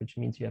channels, which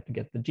means you have to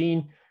get the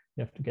gene,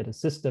 you have to get a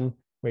system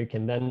where you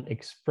can then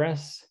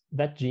express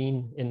that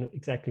gene in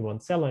exactly one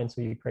cell line.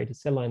 So you create a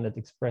cell line that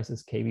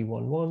expresses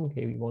KV11,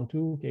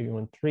 KV12,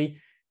 KV13,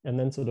 and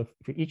then sort of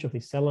for each of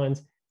these cell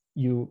lines,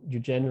 you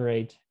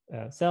generate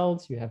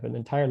cells. You have an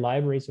entire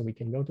library, so we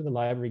can go to the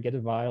library, get a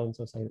vial, and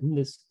so say in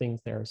this thing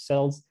there are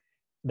cells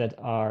that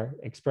are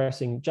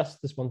expressing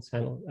just this one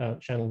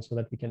channel, so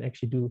that we can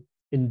actually do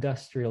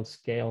industrial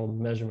scale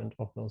measurement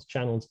of those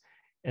channels,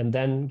 and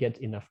then get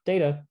enough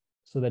data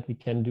so that we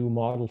can do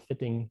model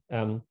fitting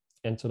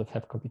and sort of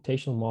have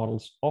computational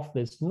models of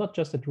this, not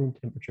just at room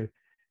temperature,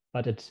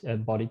 but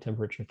at body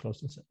temperature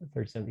close to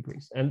 37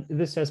 degrees. And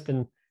this has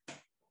been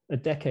a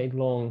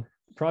decade-long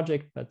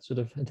project, but sort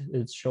of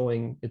it's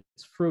showing its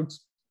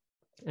fruits.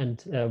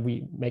 And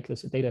we make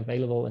this data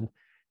available and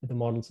the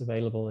models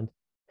available, and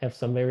have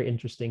some very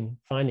interesting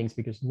findings,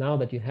 because now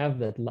that you have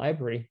that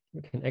library,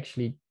 you can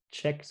actually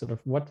check sort of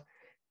what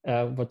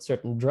what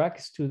certain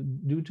drugs to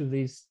do to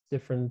these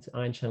different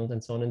ion channels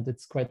and so on. And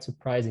it's quite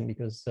surprising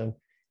because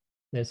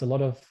there's a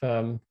lot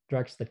of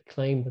drugs that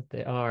claim that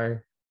they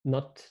are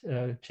not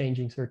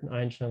changing certain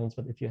ion channels,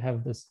 but if you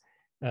have this,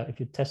 if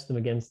you test them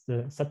against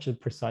such a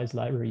precise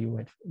library,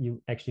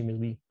 you actually will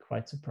be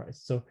quite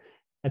surprised. So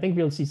I think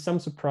we'll see some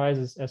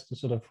surprises as to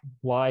sort of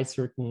why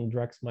certain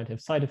drugs might have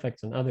side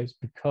effects on others,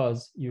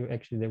 because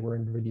they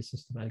weren't really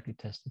systematically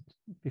tested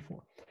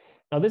before.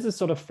 Now, this is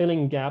sort of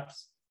filling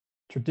gaps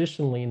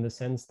traditionally in the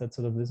sense that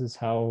sort of this is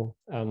how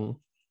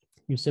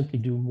you simply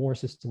do more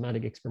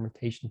systematic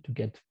experimentation to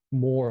get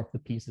more of the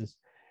pieces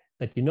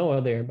that you know are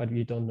there, but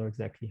you don't know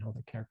exactly how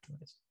they're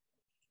characterized.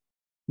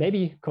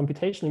 Maybe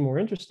computationally more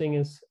interesting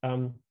is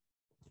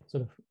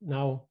sort of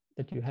now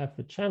that you have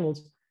the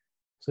channels.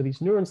 So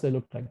these neurons, they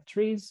look like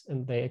trees,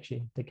 and they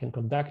can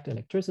conduct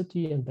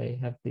electricity, and they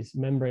have these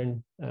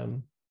membrane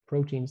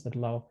proteins that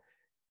allow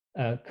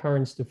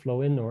currents to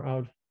flow in or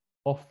out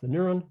of the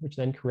neuron, which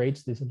then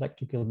creates this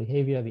electrical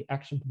behavior, the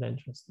action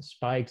potentials, the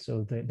spikes.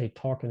 So they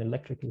talk an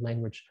electrical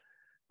language,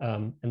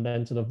 and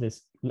then sort of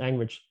this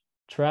language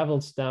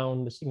travels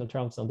down, the signal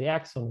travels down the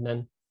axon, and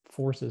then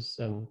forces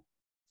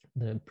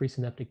the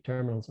presynaptic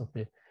terminals of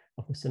the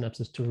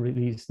synapses to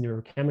release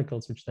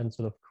neurochemicals, which then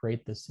sort of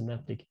create this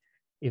synaptic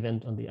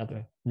event on the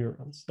other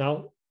neurons.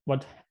 Now,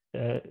 what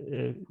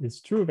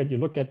is true when you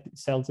look at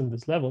cells in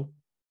this level,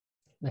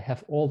 they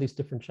have all these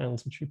different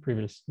channels, which we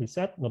previously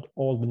said, not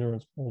all the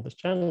neurons, all these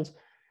channels,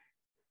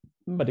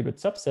 but a good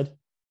subset.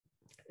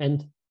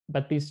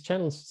 But these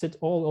channels sit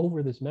all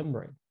over this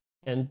membrane.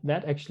 And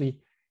that actually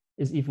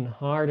is even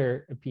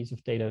harder a piece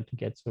of data to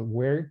get. So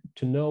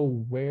to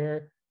know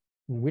where,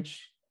 in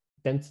which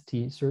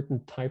density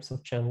certain types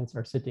of channels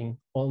are sitting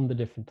on the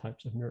different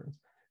types of neurons.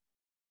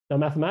 Now,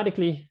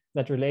 mathematically,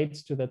 that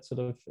relates to that sort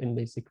of in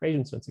this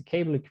equation. So it's a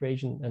cable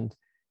equation and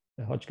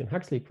the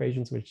Hodgkin-Huxley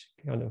equations, which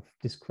kind of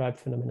describe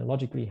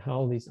phenomenologically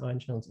how these ion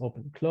channels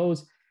open and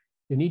close.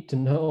 You need to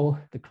know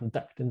the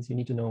conductance. You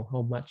need to know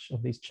how much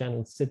of these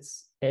channels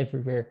sits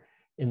everywhere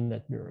in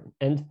that neuron.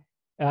 And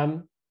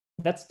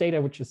that's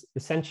data which is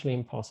essentially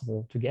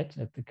impossible to get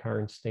at the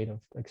current state of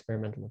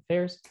experimental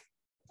affairs.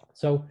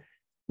 So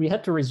we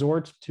had to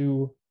resort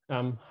to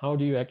how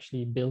do you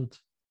actually build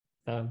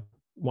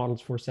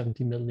models for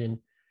 70 million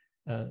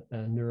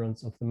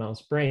neurons of the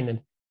mouse brain.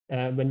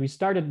 And when we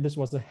started, this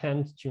was a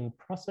hand-tuned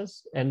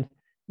process, and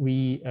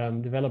we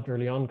developed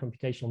early on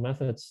computational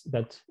methods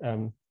that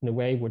in a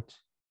way would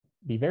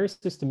be very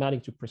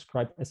systematic to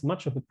prescribe as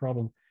much of the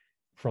problem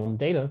from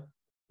data,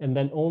 and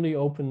then only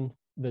open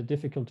the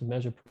difficult to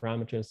measure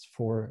parameters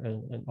for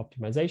an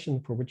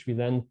optimization, for which we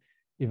then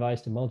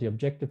devised a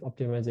multi-objective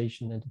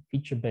optimization and a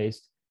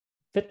feature-based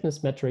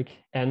fitness metric.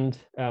 And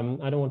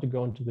I don't want to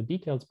go into the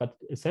details, but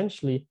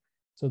essentially,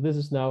 so this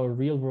is now a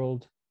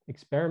real-world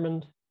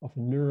experiment of a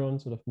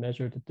neuron sort of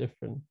measured at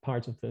different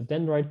parts of the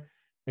dendrite.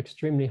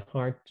 Extremely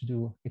hard to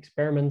do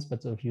experiments,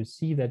 but so if you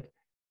see that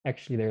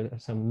actually there are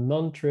some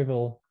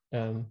non-trivial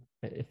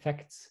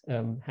effects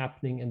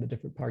happening in the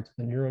different parts of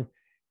the neuron,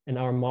 and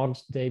our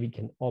models today, we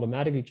can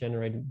automatically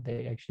generate,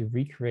 they actually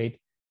recreate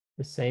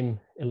the same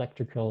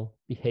electrical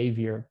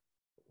behavior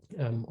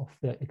of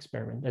the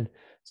experiment. And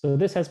so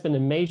this has been a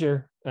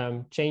major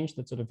change,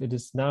 that sort of it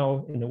is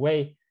now in a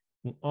way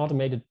an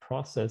automated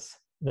process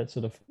that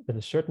sort of with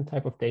a certain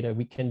type of data,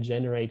 we can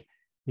generate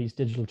these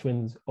digital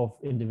twins of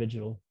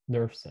individual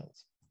nerve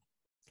cells.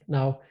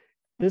 Now,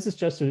 this is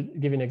just to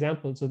give you an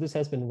example. So this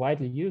has been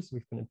widely used.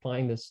 We've been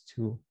applying this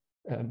to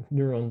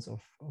neurons of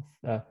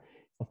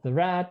the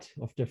rat,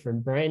 of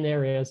different brain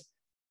areas.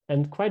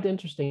 And quite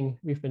interesting,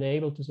 we've been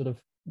able to sort of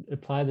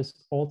apply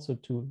this also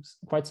to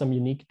quite some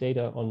unique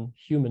data on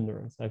human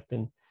neurons. I've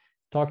been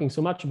talking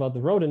so much about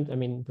the rodent. I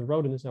mean, the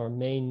rodent is our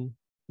main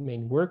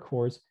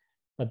workhorse,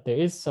 but there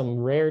is some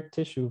rare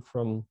tissue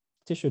from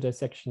tissue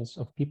dissections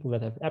of people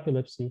that have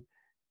epilepsy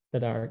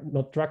that are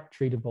not drug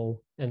treatable.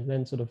 And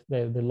then sort of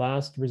the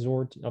last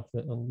resort of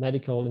the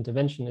medical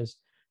intervention is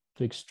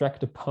to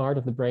extract a part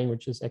of the brain,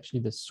 which is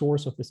actually the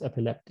source of this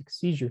epileptic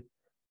seizure.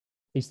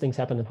 These things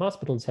happen in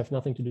hospitals, have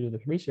nothing to do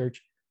with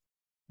research,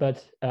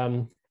 but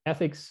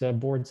ethics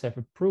boards have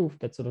approved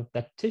that sort of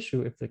that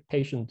tissue, if the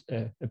patient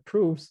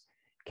approves,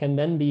 can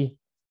then be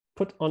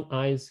put on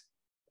ice,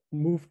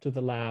 moved to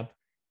the lab,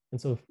 and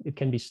so it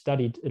can be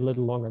studied a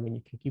little longer. I mean,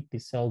 you can keep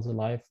these cells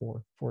alive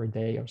for a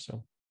day or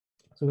so.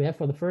 So we have,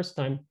 for the first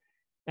time,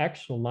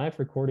 actual live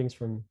recordings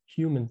from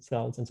human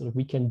cells, and sort of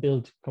we can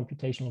build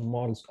computational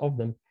models of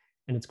them.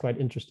 And it's quite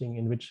interesting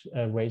in which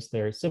ways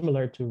they're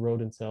similar to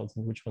rodent cells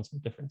and which ones are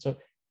different. So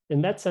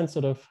in that sense,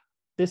 sort of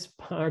this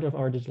part of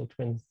our digital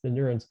twins, the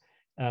neurons,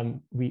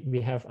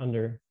 we have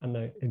under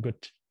a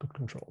good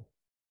control.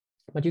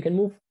 But you can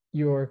move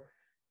your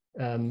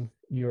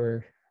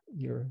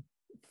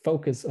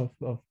focus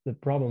of the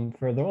problem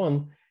further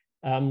on,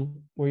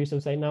 where you sort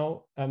of say,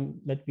 now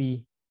that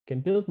we can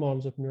build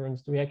models of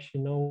neurons, do we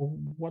actually know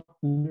what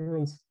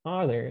neurons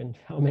are there and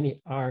how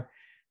many are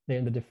there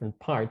in the different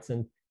parts?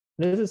 And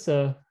this is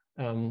a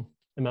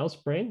mouse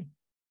brain.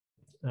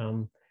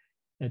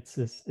 It's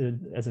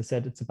as I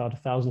said, it's about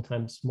 1,000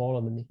 times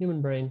smaller than the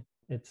human brain.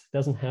 It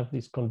doesn't have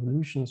these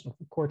convolutions of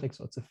the cortex,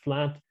 so it's a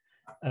flat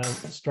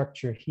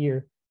structure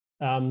here.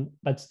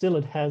 But still,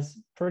 it has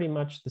pretty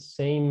much the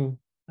same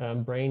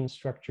brain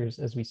structures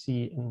as we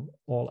see in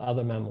all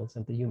other mammals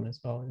and the human as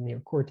well.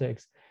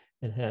 Neocortex,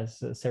 it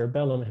has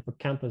cerebellum,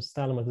 hippocampus,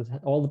 thalamus, it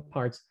has all the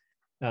parts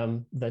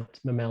that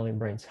mammalian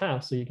brains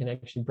have. So you can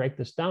actually break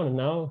this down, and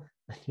now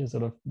you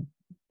sort of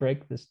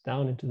break this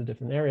down into the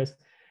different areas.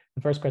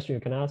 The first question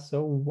you can ask,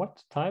 so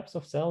what types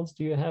of cells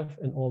do you have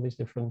in all these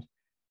different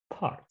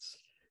parts?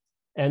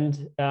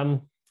 And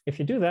if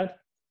you do that,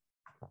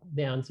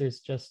 the answer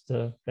is just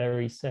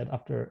very sad.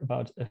 After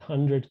about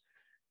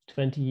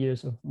 120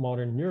 years of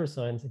modern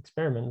neuroscience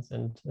experiments,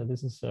 and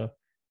this is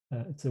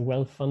it's a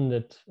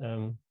well-funded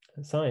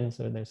science,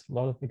 so there's a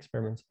lot of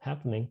experiments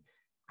happening.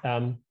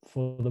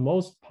 For the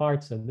most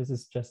part, so this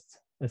is just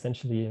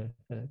essentially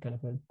a kind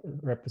of a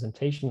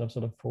representation of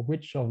sort of for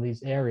which of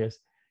these areas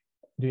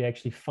do you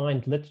actually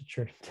find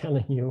literature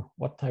telling you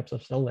what types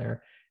of cell there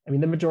are. I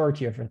mean, the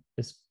majority of it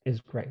is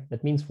great.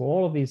 That means for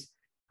all of these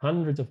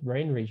hundreds of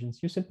brain regions,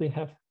 you simply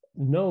have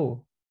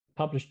no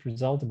published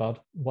result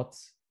about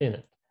what's in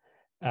it.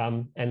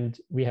 And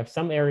we have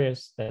some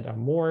areas that are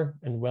more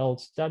and well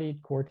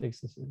studied.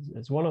 Cortex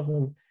is one of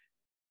them.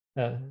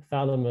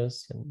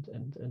 Thalamus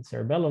and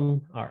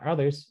cerebellum are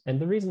others. And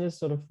the reason is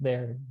sort of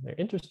they're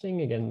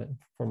interesting, again,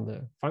 from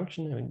the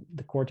function. I mean,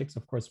 the cortex,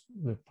 of course,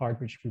 the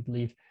part which we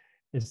believe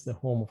is the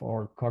home of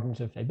our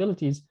cognitive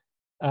abilities.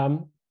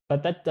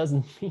 But that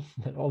doesn't mean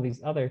that all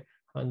these other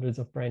hundreds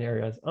of brain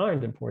areas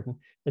aren't important.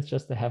 It's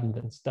just they haven't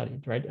been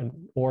studied, right?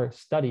 Or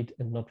studied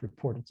and not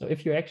reported. So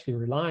if you actually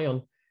rely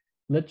on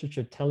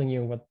literature telling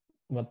you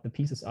what the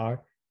pieces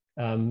are,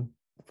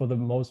 for the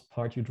most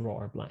part, you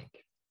draw a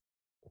blank.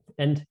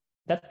 And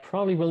that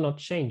probably will not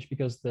change,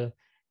 because the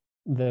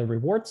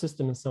reward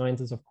system in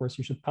science is, of course,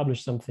 you should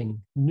publish something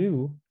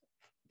new.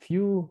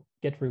 Few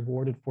get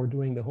rewarded for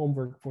doing the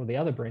homework for the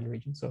other brain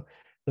regions. So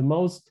the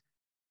most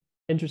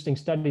interesting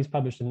studies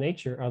published in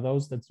Nature are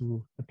those that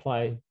do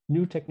apply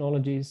new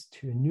technologies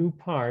to a new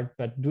part,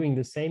 but doing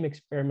the same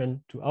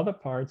experiment to other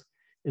parts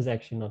is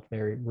actually not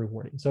very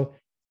rewarding. So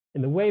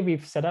in the way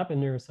we've set up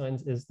in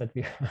neuroscience is that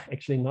we are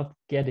actually not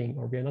getting,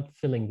 or we are not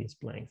filling these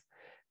blanks.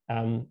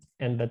 And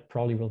that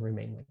probably will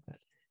remain like that.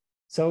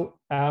 So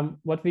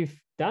what we've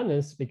done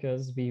is,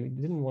 because we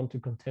didn't want to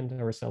content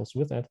ourselves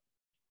with that,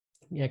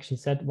 we actually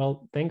said,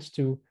 well, thanks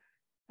to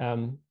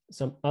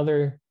some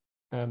other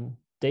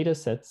data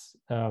sets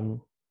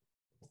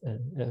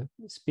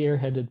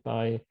spearheaded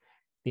by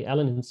the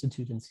Allen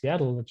Institute in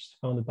Seattle, which is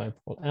founded by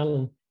Paul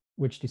Allen,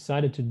 which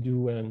decided to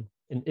do an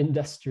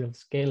industrial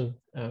scale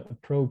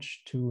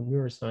approach to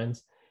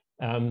neuroscience,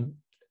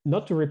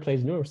 not to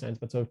replace neuroscience,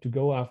 but so to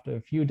go after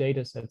a few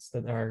data sets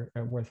that are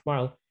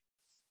worthwhile.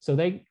 So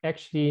they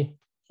actually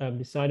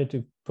decided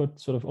to put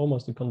sort of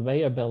almost a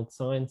conveyor belt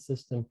science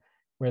system,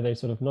 where they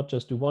sort of not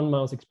just do one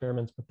mouse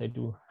experiments, but they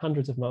do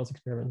hundreds of mouse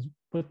experiments,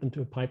 put them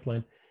to a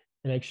pipeline,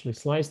 and actually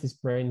slice this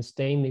brain,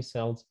 stain these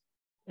cells,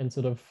 and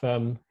sort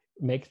of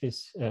make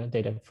this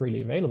data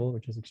freely available,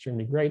 which is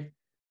extremely great.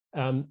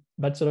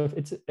 But sort of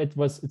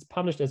it's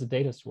published as a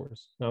data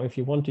source. Now, if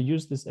you want to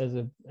use this as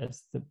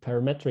the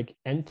parametric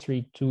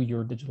entry to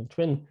your digital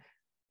twin,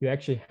 you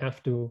actually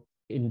have to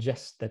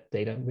ingest that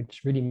data,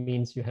 which really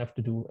means you have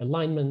to do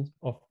alignment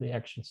of the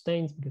actual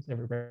stains, because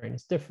every brain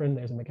is different.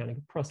 There's a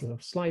mechanical process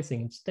of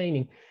slicing and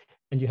staining,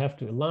 and you have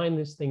to align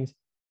these things.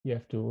 You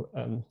have to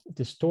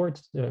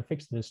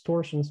fix the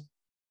distortions.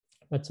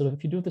 But sort of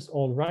if you do this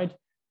all right,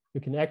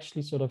 you can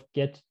actually sort of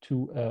get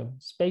to a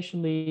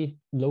spatially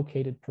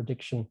located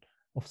prediction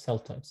of cell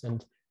types.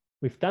 And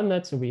we've done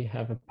that. So we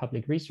have a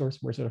public resource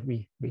where sort of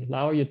we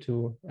allow you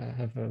to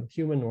have a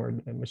human or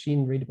a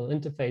machine readable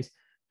interface.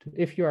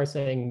 If you are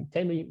saying,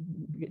 tell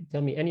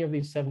me any of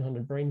these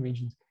 700 brain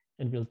regions,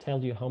 and we'll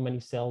tell you how many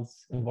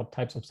cells and what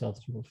types of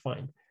cells you will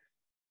find.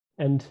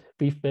 And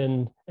we've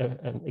been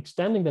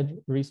extending that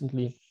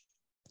recently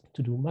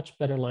to do much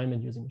better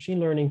alignment using machine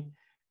learning.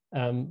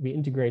 We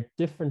integrate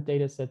different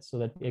data sets so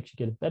that we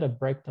actually get a better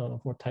breakdown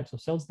of what types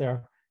of cells there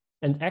are,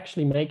 and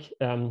actually make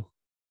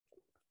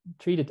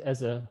treat it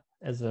as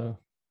a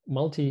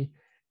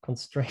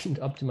multi-constrained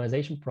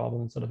optimization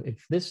problem. Sort of,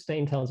 if this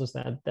stain tells us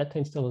that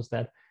stain tells us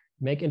that,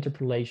 make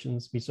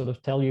interpolations. We sort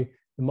of tell you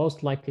the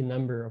most likely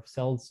number of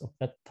cells of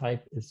that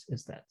type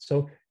is that.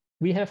 So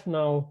we have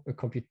now a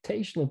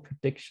computational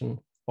prediction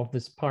of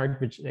this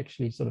part, which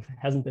actually sort of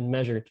hasn't been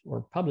measured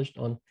or published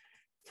on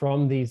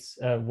from these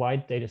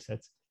wide data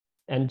sets.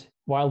 And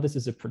while this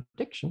is a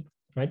prediction,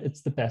 right,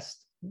 it's the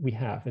best we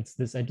have. It's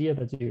this idea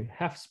that you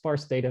have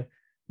sparse data,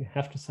 you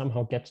have to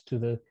somehow get to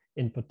the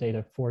input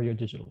data for your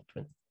digital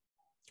twin.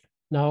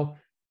 Now,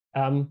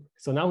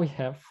 so now we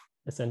have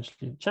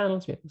essentially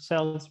channels, we have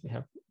cells, we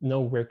know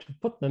where to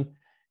put them.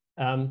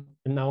 And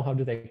now how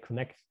do they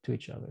connect to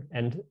each other?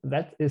 And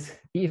that is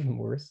even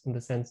worse, in the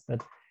sense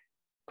that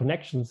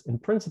connections in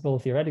principle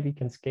theoretically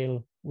can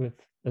scale with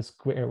a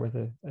square, with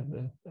a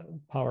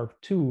power of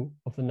 2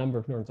 of the number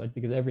of neurons, right?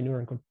 Because every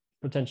neuron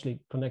potentially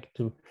connect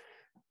to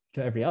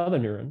every other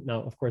neuron.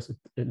 Now, of course,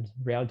 in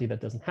reality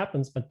that doesn't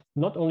happen, but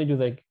not only do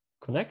they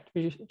connect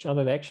with each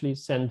other, they actually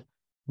send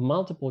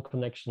multiple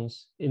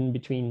connections in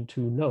between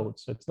two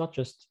nodes. So it's not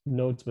just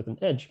nodes with an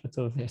edge, but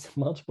so there's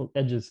multiple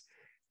edges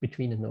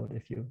between a node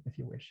if you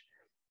wish.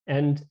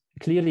 And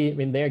clearly, I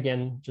mean, there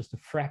again, just a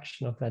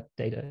fraction of that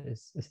data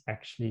is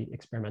actually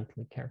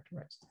experimentally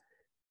characterized.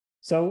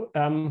 So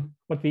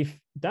what we've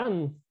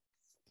done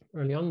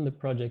early on in the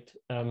project,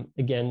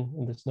 again,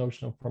 in this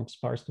notion of from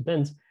sparse to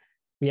dense,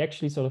 we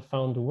actually sort of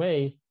found a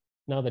way,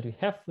 now that we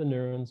have the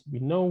neurons, we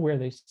know where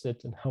they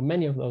sit and how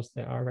many of those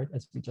there are, right?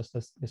 As we just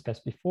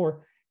discussed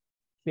before,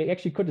 we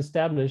actually could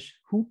establish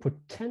who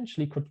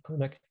potentially could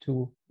connect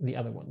to the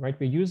other one, right?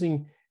 We're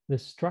using the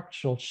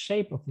structural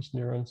shape of these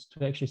neurons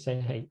to actually say,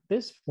 hey,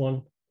 this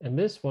one and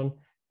this one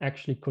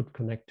actually could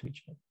connect to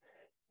each other.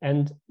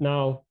 And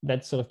now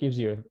that sort of gives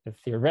you a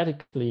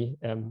theoretically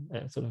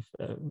sort of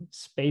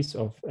space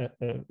of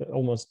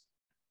almost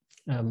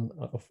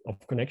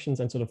of connections.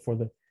 And sort of for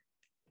the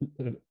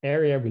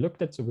area we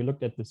looked at, so we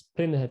looked at this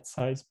pinhead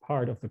size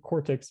part of the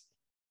cortex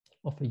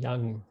of a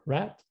young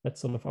rat.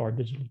 That's sort of our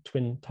digital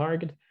twin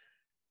target.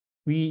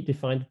 We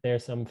defined there are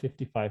some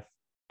 55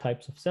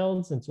 types of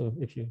cells. And so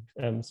if you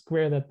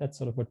square that, that's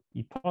sort of what would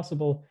be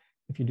possible.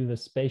 If you do the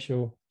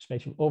spatial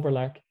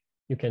overlap,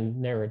 you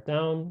can narrow it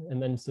down.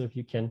 And then sort of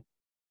you can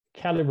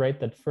calibrate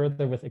that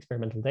further with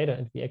experimental data.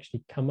 And we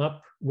actually come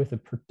up with a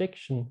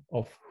prediction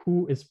of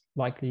who is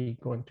likely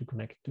going to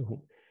connect to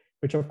whom,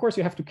 which of course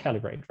you have to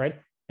calibrate, right?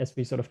 As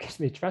we sort of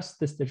we trust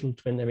this digital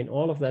twin, I mean,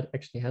 all of that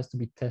actually has to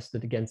be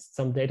tested against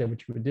some data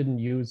which we didn't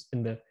use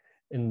in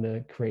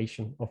the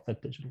creation of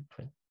that digital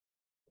twin.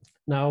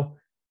 Now,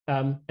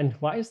 and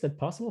why is that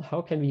possible?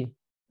 How can we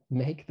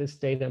make this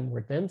data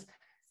more dense?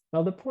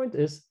 Well, the point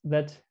is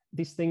that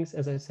these things,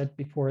 as I said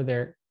before,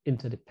 they're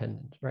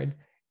interdependent, right?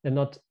 They're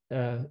not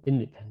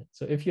independent.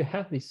 So if you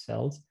have these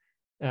cells,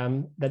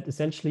 that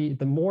essentially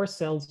the more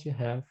cells you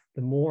have,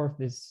 the more of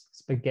these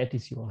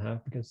spaghettis you will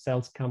have, because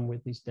cells come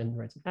with these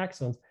dendrites and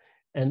axons.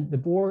 And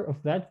the more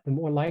of that, the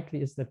more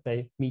likely is that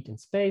they meet in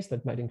space.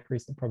 That might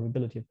increase the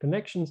probability of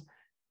connections.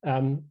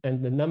 And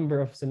the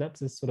number of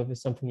synapses sort of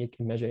is something you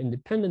can measure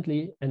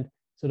independently. And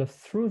sort of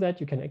through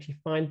that, you can actually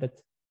find that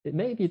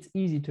maybe it's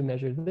easy to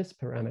measure this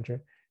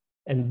parameter.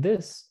 And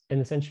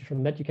essentially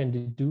from that, you can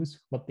deduce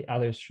what the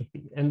others should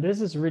be. And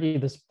this is really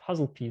this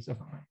puzzle piece of,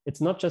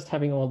 it's not just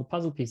having all the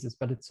puzzle pieces,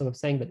 but it's sort of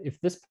saying that if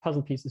this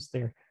puzzle piece is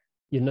there,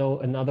 you know,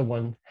 another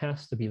one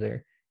has to be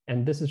there.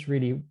 And this is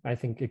really, I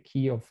think, a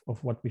key of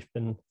what we've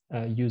been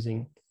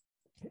using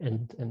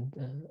and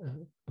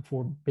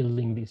for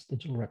building these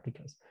digital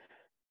replicas.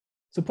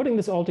 So putting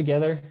this all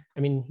together, I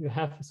mean, you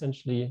have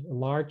essentially a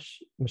large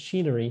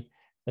machinery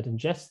that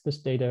ingests this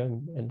data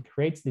and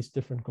creates these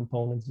different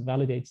components,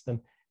 validates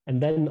them.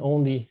 And then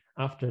only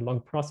after a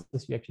long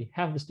process, you actually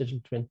have this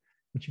digital twin,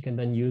 which you can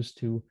then use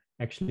to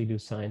actually do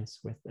science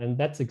with. And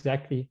that's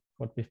exactly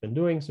what we've been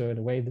doing. So in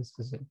a way, this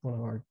is one of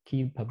our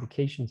key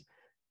publications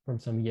from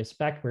some years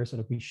back, where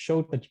sort of we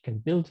showed that you can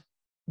build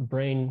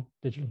brain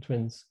digital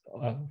twins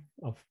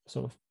of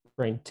sort of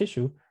brain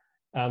tissue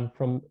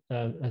from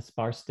a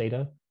sparse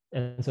data.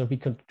 And so we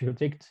could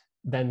predict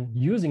then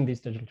using these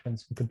digital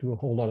twins, we could do a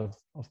whole lot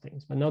of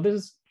things. But now this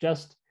is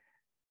just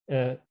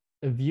a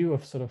view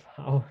of sort of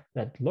how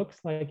that looks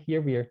like.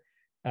 Here we are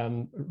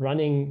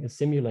running a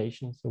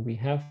simulation. So we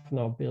have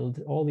now built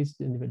all these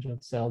individual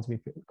cells.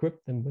 We've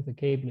equipped them with a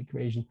cable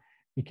equation.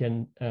 We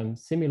can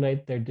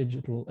simulate their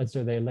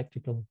their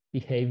electrical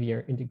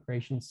behavior,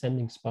 integration,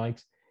 sending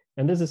spikes.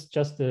 And this is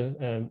just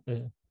a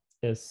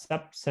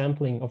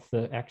subsampling of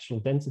the actual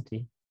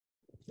density,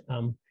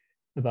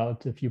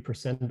 about a few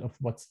percent of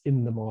what's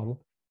in the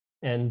model.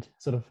 And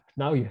sort of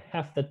now you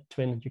have that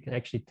twin, you can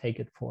actually take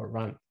it for a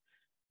run.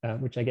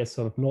 Which I guess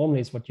sort of normally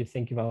is what you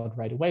think about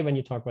right away when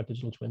you talk about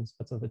digital twins.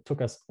 But so it took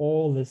us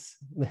all this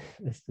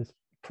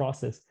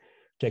process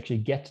to actually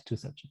get to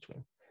such a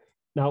twin.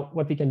 Now,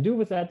 what we can do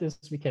with that is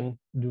we can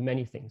do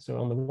many things. So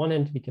on the one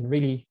end, we can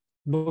really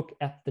look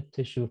at the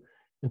tissue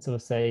and sort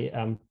of say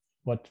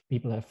what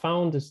people have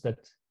found is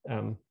that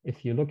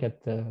if you look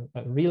at the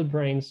real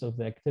brain, so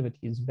the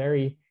activity is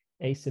very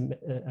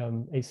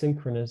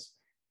asynchronous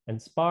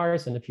and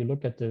sparse. And if you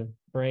look at the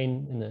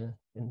brain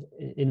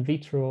in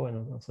vitro,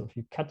 and also if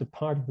you cut a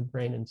part of the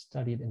brain and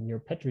study it in your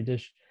Petri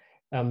dish,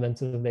 then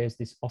so there's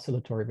this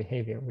oscillatory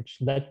behavior, which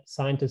led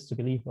scientists to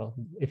believe, well,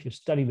 if you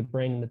study the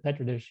brain in the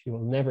Petri dish, you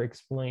will never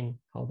explain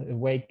how the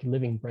awake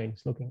living brain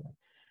is looking like.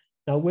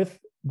 Now, with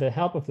the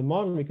help of the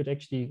model, we could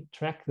actually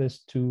track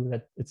this to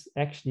that it's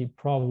actually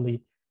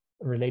probably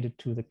related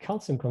to the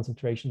calcium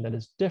concentration that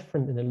is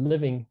different in a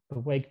living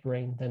awake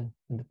brain than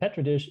in the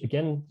Petri dish.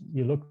 Again,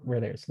 you look where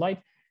there's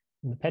light.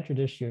 In the Petri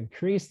dish, you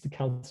increase the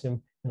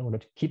calcium in order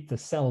to keep the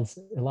cells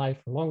alive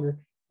for longer.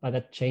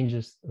 That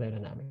changes their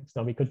dynamics.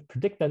 Now, we could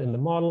predict that in the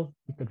model.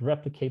 We could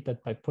replicate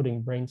that by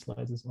putting brain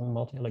slices on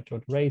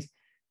multi-electrode arrays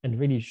and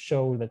really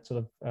show that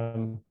sort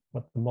of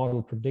what the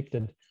model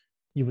predicted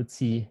you would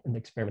see in the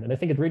experiment. And I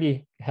think it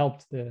really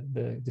helped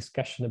the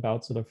discussion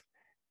about sort of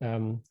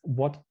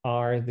what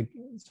are the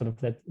sort of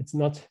that it's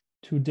not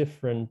two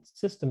different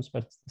systems,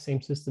 but it's the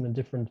same system in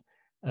different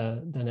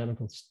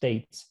dynamical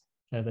states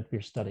that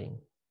we're studying.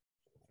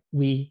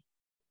 We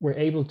were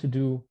able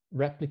to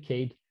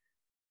replicate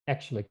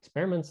actual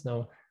experiments.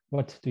 Now,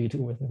 what do you do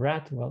with a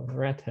rat? Well, a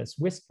rat has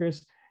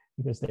whiskers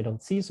because they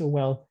don't see so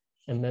well,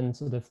 and then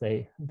sort of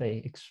they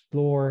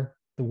explore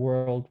the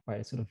world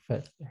by sort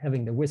of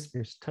having the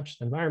whiskers touch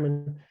the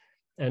environment.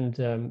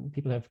 And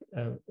people have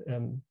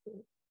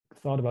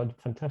thought about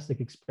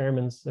fantastic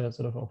experiments sort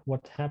of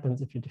what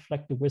happens if you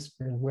deflect the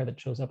whisker and where that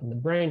shows up in the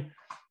brain.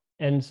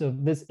 And so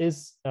this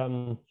is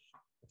a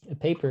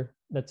paper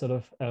that sort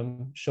of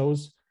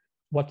shows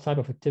what type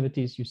of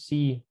activities you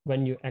see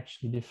when you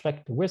actually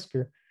deflect the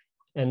whisker.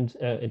 And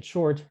in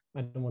short,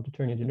 I don't want to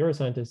turn you into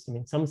neuroscientists. I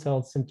mean, some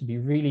cells seem to be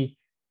really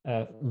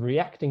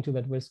reacting to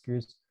that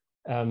whiskers.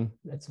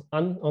 That's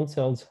on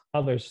cells,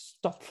 others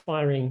stop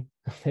firing.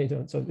 They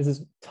don't. So this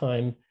is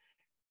time.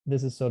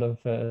 This is sort of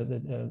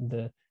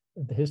the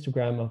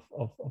histogram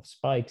of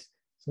spikes.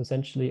 So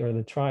essentially, or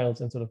the trials,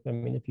 and sort of, I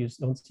mean, if you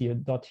don't see a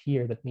dot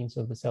here, that means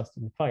the cells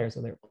didn't fire.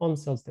 So they're on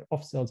cells, they're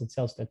off cells, and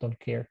cells that don't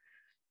care.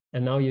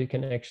 And now you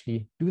can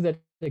actually do that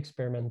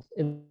experiment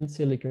in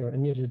silico,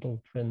 in your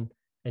digital twin,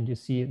 and you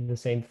see the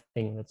same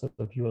thing. That sort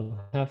of you will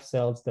have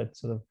cells that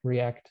sort of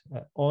react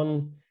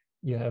on.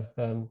 You have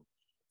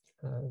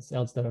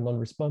cells that are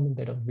non-respondent,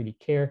 they don't really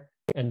care.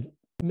 And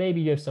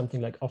maybe you have something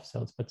like off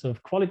cells, but sort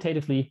of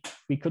qualitatively,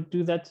 we could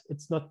do that.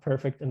 It's not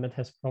perfect, and that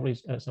has probably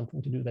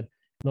something to do that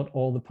not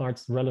all the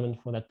parts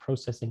relevant for that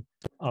processing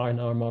are in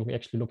our model. We're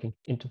actually looking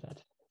into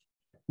that.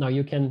 Now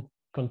you can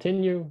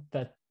continue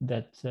that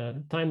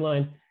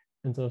timeline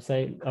and so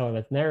say, oh,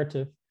 that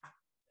narrative,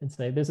 and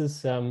say this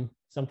is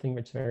something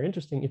which is very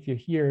interesting. If you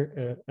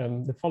hear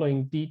the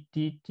following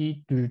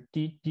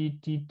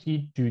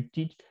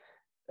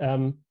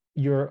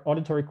your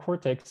auditory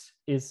cortex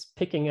is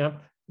picking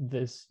up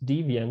this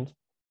deviant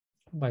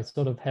by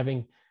sort of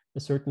having a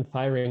certain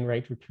firing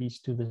rate increase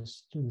to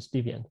this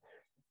deviant.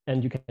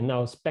 And you can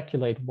now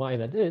speculate why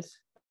that is,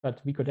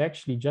 but we could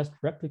actually just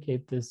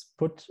replicate this,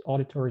 put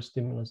auditory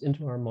stimulus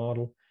into our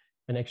model,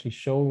 and actually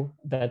show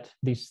that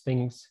these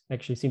things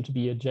actually seem to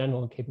be a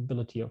general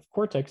capability of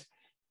cortex,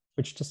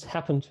 which just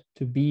happened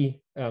to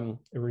be a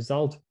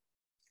result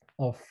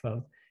of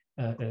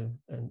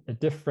a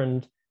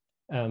different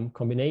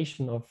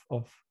combination of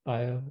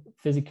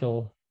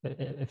biophysical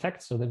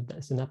effects, so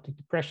the synaptic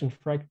depression,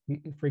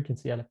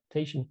 frequency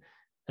adaptation,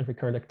 and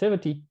recurrent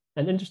activity.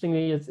 And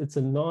interestingly, it's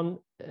a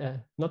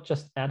not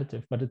just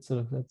additive, but it's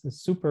a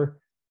super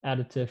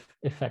additive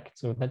effect.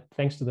 So that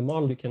thanks to the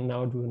model, you can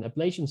now do an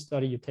ablation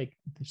study. You take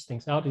these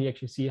things out and you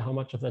actually see how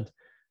much of that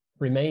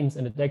remains.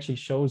 And it actually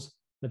shows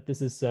that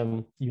this is,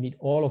 you need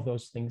all of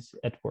those things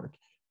at work.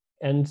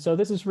 And so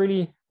this is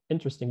really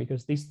interesting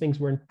because these things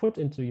weren't put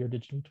into your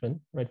digital twin,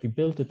 right? We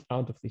built it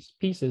out of these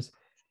pieces.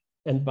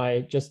 And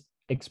by just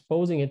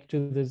exposing it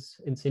to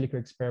this in silico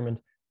experiment,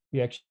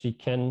 you actually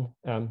can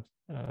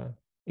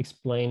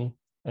explain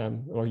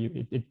or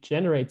it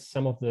generates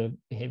some of the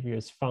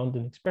behaviors found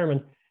in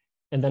experiment.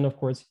 And then, of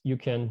course, you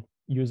can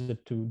use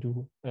it to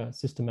do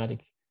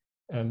systematic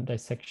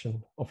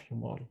dissection of your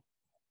model.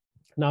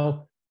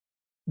 Now,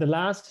 the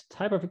last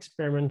type of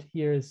experiment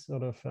here is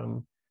sort of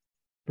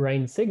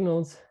brain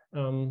signals.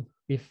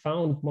 We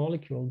found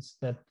molecules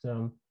that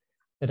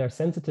are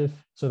sensitive,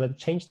 so that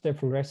change their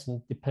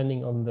fluorescence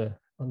depending on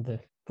the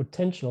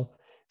potential.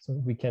 So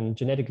we can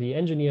genetically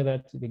engineer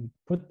that. We can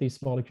put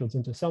these molecules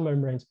into cell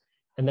membranes,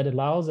 and that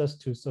allows us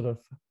to sort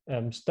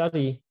of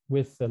study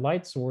with the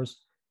light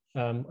source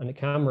on a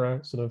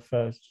camera sort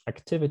of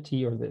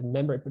activity or the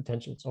membrane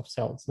potentials of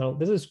cells. Now,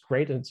 this is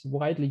great and it's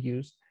widely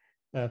used,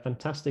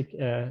 fantastic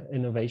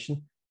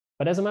innovation.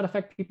 But as a matter of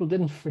fact, people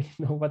didn't really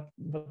know what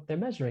they're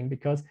measuring,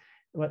 because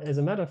as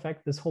a matter of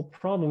fact, this whole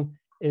problem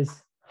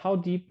is how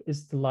deep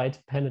is the light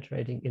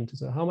penetrating into,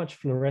 so how much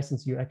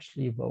fluorescence you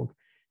actually evoke,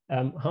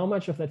 how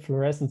much of that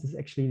fluorescence is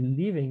actually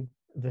leaving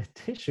the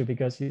tissue,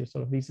 because you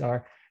sort of, these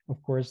are,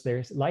 of course,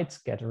 there's light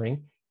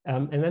scattering.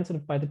 And then sort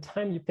of by the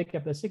time you pick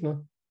up the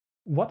signal,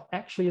 what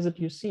actually is it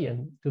you see?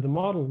 And to the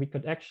model, we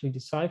could actually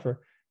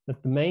decipher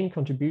that the main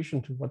contribution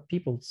to what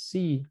people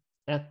see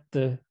at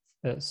the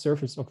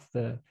surface of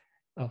the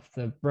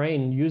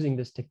brain using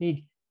this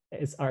technique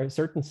are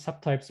certain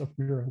subtypes of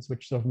neurons,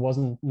 which sort of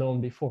wasn't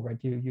known before, right?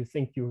 You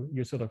think you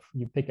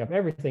pick up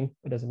everything,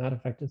 but as a matter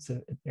of fact,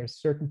 there's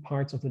certain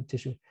parts of the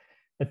tissue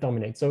that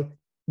dominate. So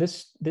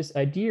this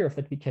idea of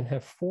that we can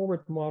have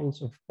forward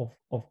models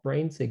of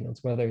brain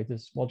signals, whether it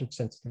is voltage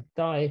sensitive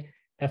dye,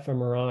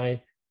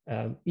 fMRI,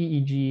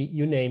 EEG,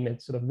 you name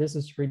it, sort of this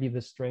is really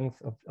the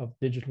strength of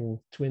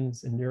digital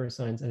twins in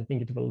neuroscience. And I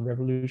think it will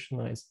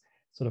revolutionize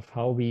sort of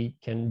how we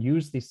can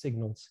use these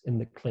signals in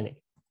the clinic.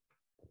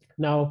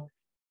 Now,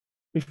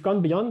 we've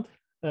gone beyond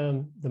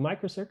the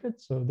microcircuit.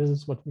 So this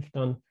is what we've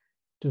done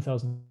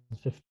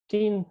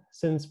 2015,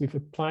 since we've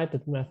applied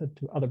that method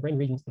to other brain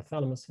regions, the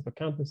thalamus,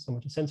 hippocampus,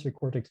 somatosensory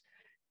cortex,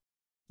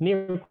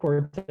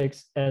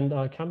 neocortex, and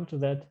I'll come to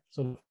that,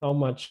 sort of how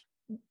much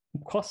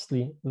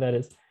costly that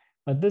is.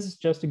 But this is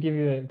just to give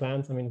you a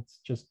glance. I mean, it's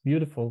just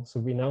beautiful. So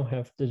we now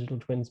have digital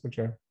twins, which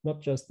are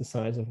not just the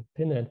size of a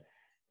pinhead,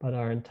 but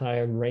our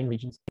entire brain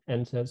regions.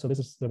 And so this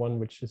is the one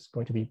which is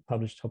going to be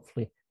published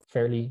hopefully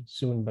fairly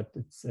soon, but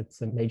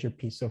it's a major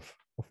piece of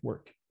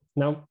work.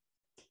 Now,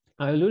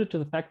 I alluded to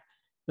the fact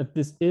that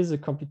this is a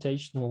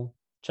computational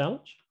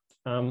challenge.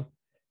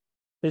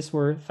 These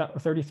were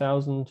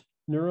 30,000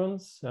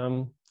 neurons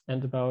and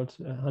about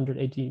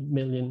 180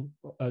 million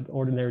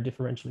ordinary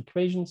differential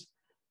equations.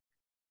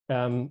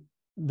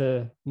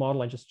 The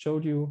model I just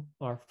showed you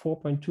are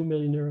 4.2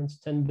 million neurons,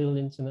 10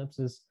 billion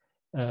synapses,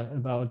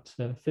 about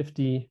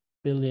 50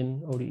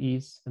 billion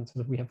ODEs. And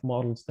so we have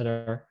models that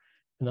are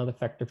another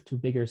factor of 2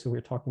 bigger. So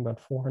we're talking about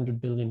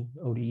 400 billion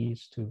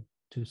ODEs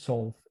to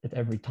solve at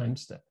every time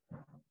step.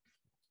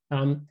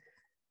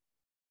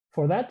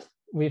 For that,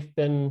 we've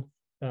been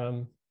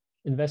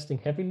investing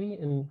heavily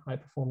in high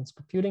performance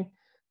computing.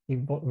 We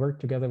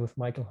worked together with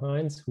Michael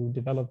Hines, who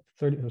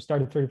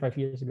started 35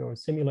 years ago a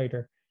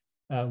simulator,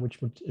 which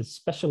is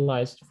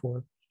specialized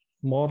for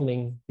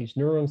modeling these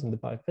neurons and the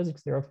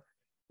biophysics thereof.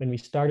 When we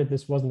started,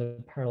 this wasn't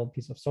a parallel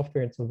piece of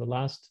software. And so the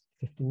last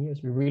 15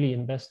 years, we really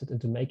invested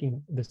into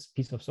making this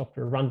piece of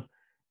software run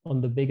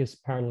on the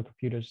biggest parallel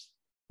computers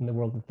in the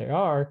world that there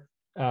are.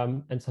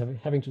 And so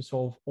having to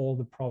solve all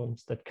the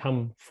problems that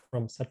come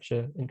from such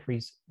an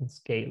increase in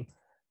scale.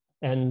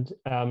 And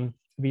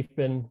we've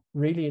been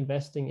really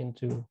investing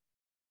into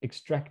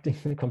extracting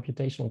the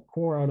computational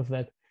core out of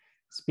that,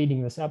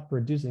 speeding this up,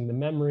 reducing the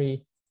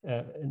memory,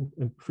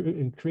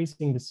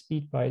 increasing the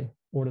speed by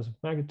orders of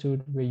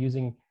magnitude. We're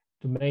using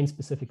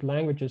domain-specific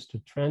languages to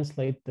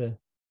translate the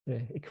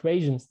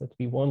equations that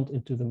we want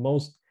into the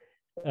most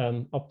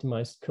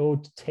optimized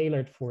code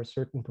tailored for a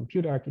certain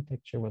computer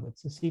architecture, whether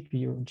it's a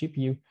CPU or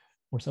GPU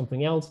or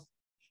something else.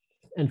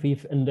 And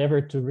we've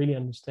endeavored to really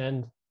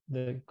understand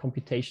the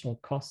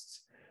computational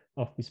costs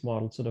of these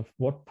models, sort of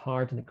what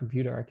part in the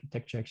computer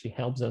architecture actually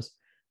helps us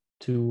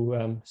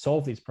to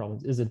solve these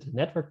problems. Is it a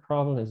network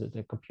problem? Is it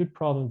a compute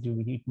problem? Do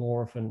we need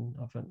more of an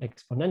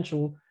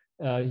exponential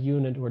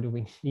unit, or do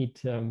we need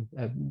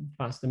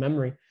faster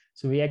memory?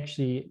 So we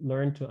actually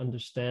learn to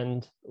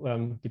understand,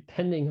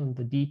 depending on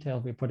the detail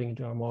we're putting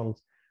into our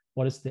models,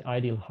 what is the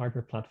ideal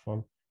hardware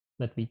platform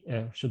that we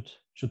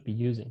should be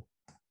using.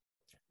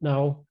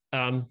 Now,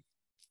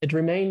 it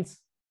remains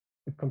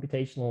a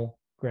computational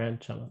grand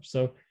challenge.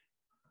 So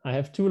I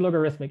have two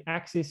logarithmic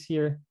axes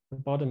here. The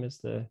bottom is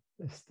the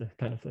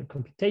kind of the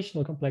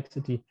computational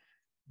complexity.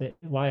 The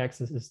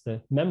y-axis is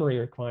the memory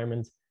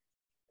requirements,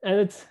 and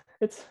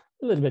it's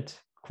a little bit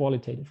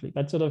qualitatively,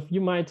 but sort of you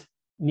might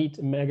need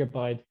a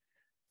megabyte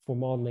for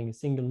modeling a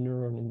single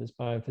neuron in this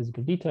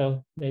biophysical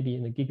detail. Maybe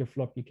in a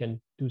gigaflop you can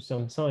do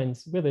some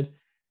science with it,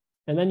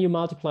 and then you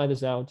multiply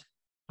this out.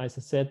 As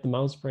I said, the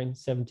mouse brain,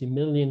 70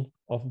 million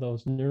of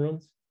those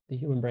neurons, the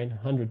human brain,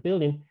 100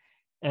 billion,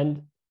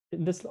 and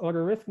in this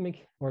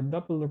logarithmic or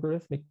double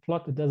logarithmic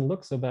plot, it doesn't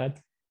look so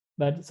bad,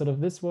 but sort of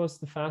this was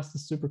the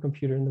fastest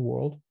supercomputer in the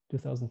world,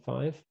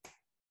 2005.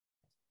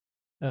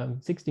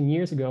 16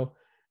 years ago,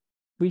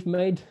 we've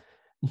made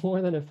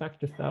more than a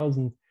factor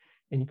 1,000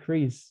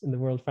 increase in the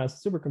world's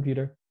fastest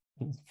supercomputer,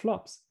 and it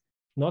flops,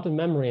 not in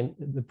memory. And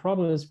the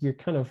problem is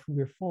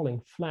we're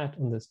falling flat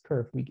on this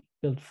curve. We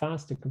build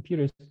faster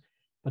computers,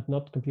 but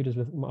not computers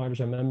with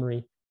larger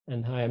memory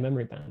and higher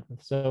memory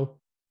bandwidth. So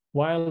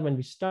while when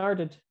we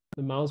started,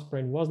 the mouse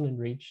brain wasn't in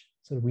reach,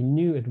 so we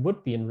knew it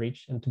would be in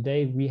reach. And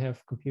today we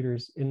have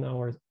computers in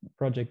our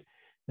project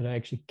that are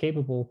actually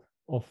capable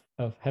of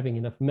having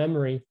enough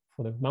memory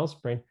for the mouse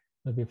brain,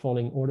 that we're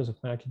falling orders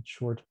of magnitude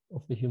short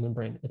of the human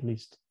brain, at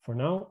least for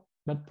now,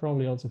 but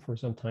probably also for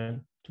some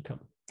time to come.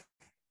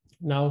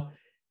 Now,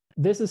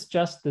 this is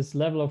just this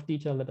level of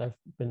detail that I've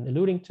been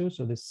alluding to.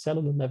 So this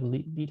cellular level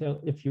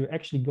detail, if you're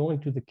actually going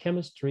to the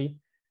chemistry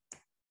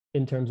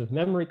in terms of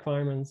memory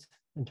requirements,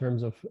 in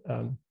terms of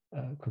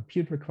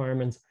compute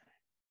requirements,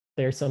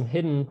 there are some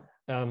hidden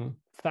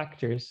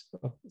factors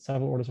of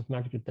several orders of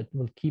magnitude that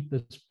will keep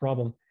this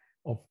problem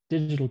of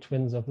digital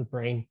twins of the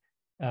brain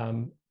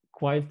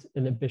quite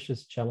an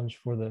ambitious challenge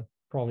for the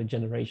probably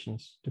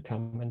generations to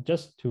come. And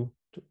just to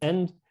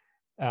end,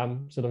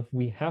 sort of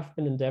we have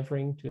been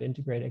endeavoring to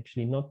integrate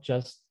actually not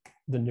just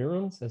the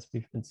neurons as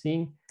we've been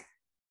seeing.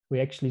 We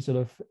actually sort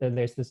of,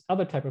 there's this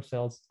other type of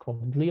cells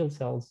called glial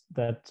cells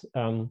that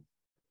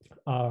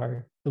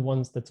are the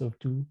ones that sort of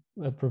do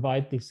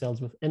provide these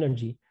cells with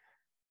energy.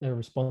 They're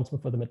responsible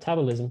for the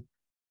metabolism.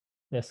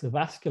 There's the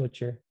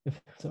vasculature.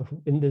 So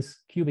in this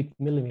cubic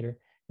millimeter,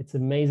 it's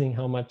amazing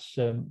how much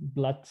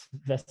blood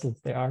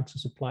vessels there are to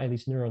supply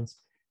these neurons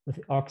with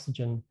the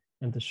oxygen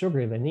and the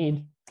sugar they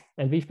need.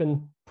 And we've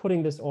been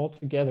putting this all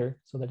together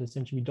so that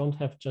essentially we don't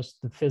have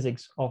just the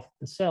physics of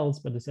the cells,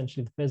 but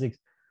essentially the physics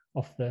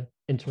of the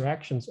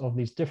interactions of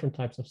these different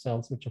types of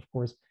cells, which of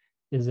course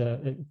is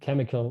a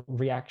chemical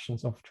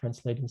reactions of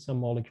translating some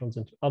molecules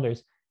into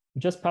others. We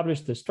just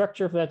published the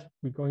structure of that.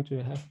 We're going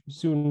to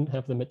soon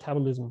have the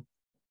metabolism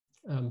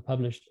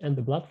published and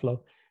the blood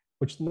flow,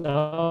 which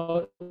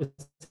now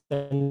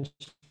essentially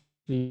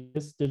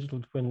this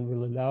digital twin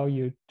will allow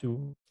you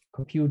to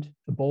compute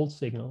a Bolt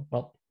signal,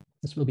 well,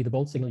 this will be the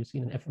Bolt signal you see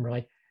in an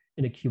fMRI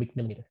in a cubic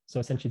millimeter. So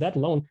essentially that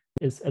alone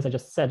is, as I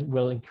just said,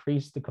 will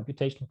increase the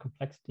computational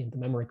complexity and the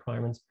memory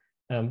requirements.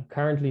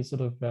 Currently,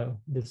 sort of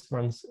this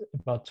runs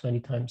about 20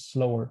 times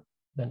slower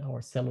than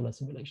our cellular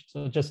simulation.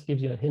 So it just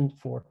gives you a hint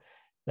for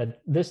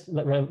that this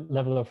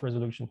level of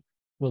resolution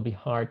will be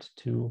hard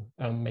to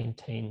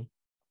maintain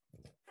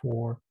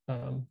for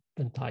the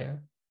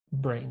entire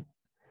brain.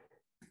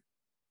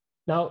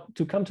 Now,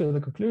 to come to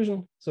the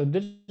conclusion, so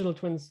digital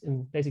twins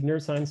in basic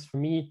neuroscience for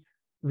me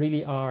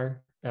really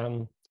are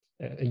a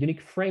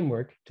unique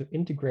framework to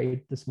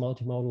integrate this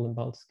multimodal and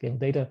bulk-scale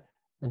data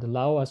and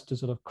allow us to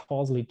sort of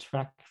causally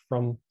track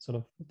from sort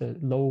of the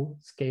low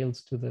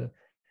scales to the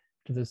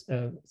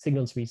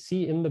signals we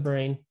see in the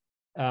brain.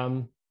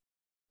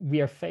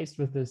 We are faced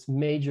with this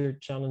major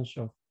challenge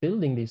of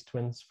building these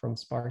twins from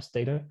sparse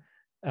data.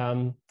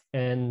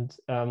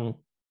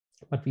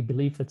 But we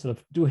believe that sort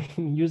of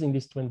using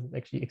these twins is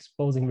actually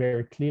exposing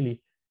very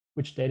clearly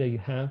which data you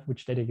have,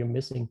 which data you're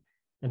missing,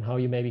 and how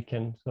you maybe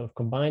can sort of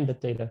combine that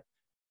data.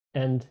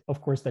 And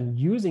of course, then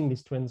using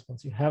these twins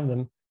once you have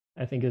them,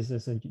 I think is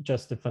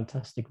just a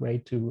fantastic way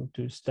to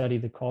study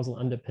the causal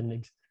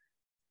underpinnings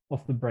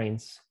of the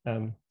brain's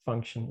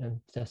function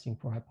and testing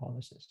for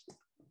hypotheses.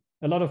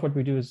 A lot of what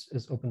we do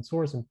is open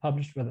source and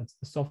published, whether it's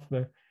the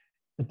software,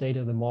 the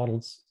data, the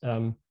models,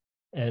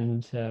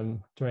 and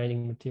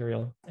training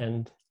material.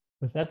 And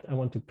with that, I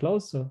want to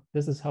close. So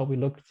this is how we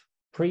looked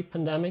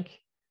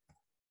pre-pandemic.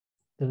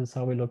 This is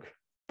how we look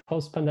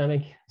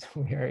post-pandemic. So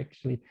we are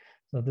actually,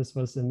 so this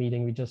was a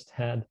meeting we just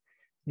had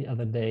the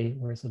other day.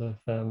 We're sort of,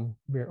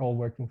 we're all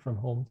working from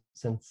home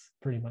since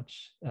pretty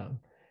much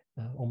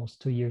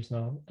almost 2 years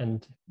now.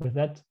 And with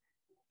that,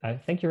 I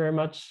thank you very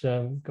much.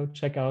 Go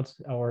check out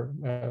our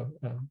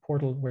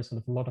portal where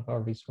sort of a lot of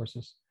our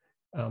resources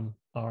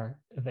are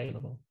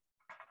available.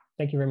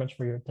 Thank you very much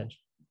for your attention.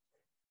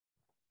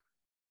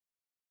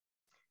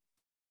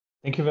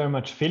 Thank you very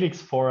much, Felix,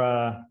 for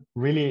a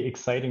really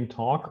exciting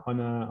talk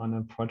on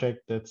a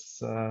project that's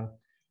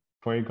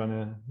probably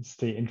gonna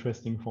stay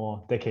interesting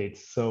for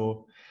decades.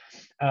 So,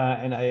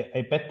 and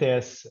I bet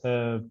there's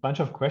a bunch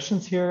of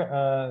questions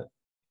here.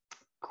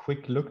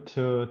 Quick look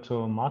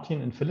to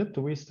Martin and Philip.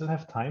 Do we still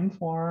have time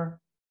for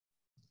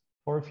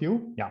a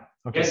few? Yeah.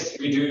 Okay. Yes,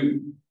 we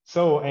do.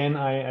 So, and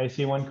I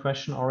see one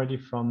question already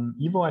from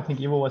Ivo. I think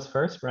Ivo was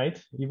first, right?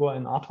 Ivo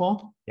and Arthur.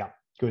 Yeah,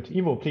 good.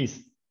 Ivo,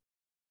 please.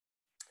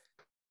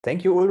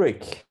 Thank you,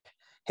 Ulrich.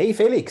 Hey,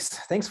 Felix,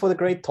 thanks for the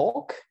great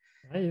talk.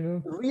 Hi,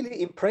 Ivo.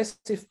 Really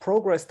impressive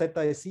progress that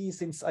I see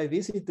since I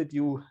visited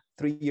you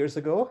 3 years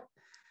ago.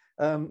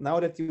 Now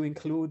that you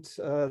include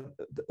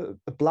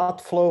the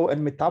blood flow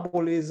and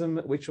metabolism,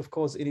 which of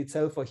course in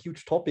itself are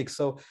huge topics.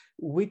 So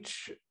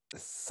which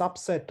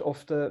subset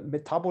of the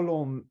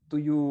metabolome do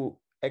you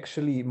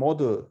actually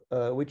model?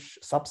 Which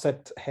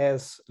subset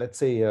has, let's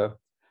say, a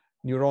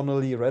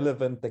neuronally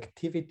relevant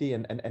activity,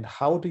 and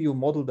how do you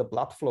model the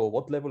blood flow?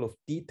 What level of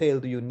detail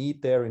do you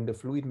need there in the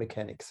fluid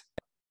mechanics?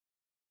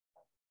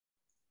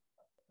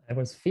 I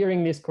was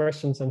fearing these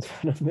questions, and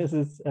sort of this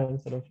is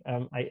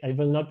I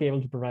will not be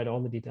able to provide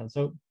all the details.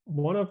 So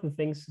one of the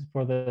things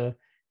for the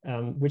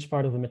which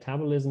part of the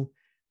metabolism,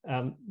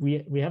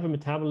 we have a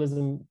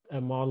metabolism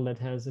model that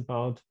has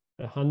about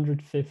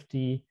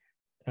 150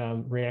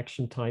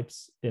 reaction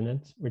types in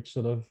it, which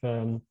sort of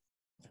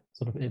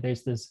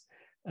there's this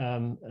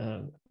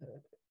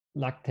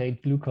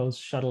lactate glucose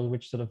shuttle,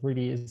 which sort of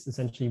really is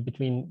essentially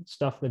between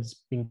stuff that's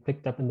being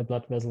picked up in the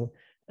blood vessel,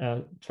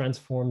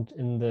 transformed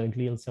in the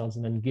glial cells,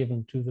 and then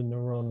given to the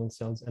neuronal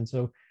cells. And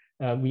so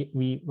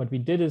what we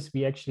did is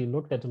we actually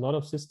looked at a lot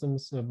of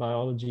systems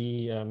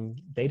biology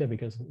data,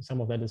 because some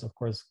of that is of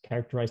course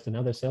characterized in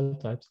other cell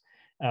types.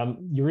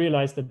 You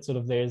realize that sort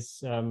of there's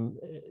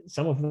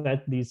some of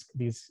that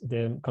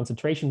the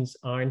concentrations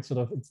aren't sort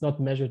of, it's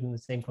not measured in the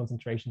same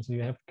concentration, so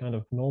you have to kind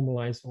of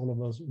normalize all of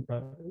those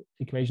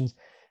equations.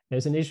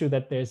 There's an issue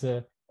that there's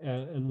a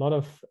lot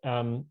of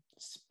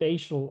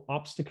spatial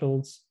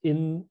obstacles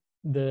in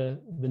the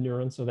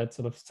neuron, so that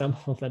sort of some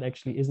of that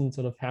actually isn't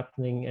sort of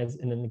happening as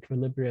in an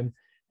equilibrium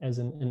as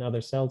in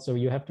other cells. So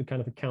you have to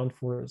kind of account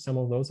for some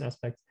of those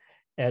aspects.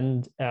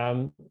 And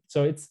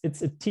so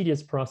it's a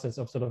tedious process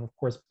of sort of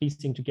course,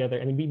 piecing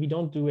together. I mean, we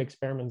don't do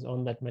experiments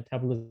on that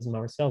metabolism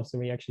ourselves, so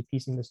we're actually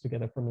piecing this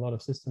together from a lot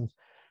of systems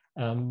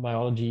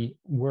biology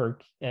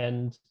work.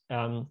 And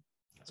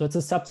so it's a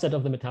subset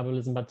of the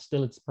metabolism, but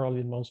still it's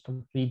probably the most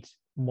complete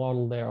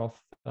model thereof,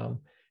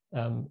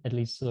 at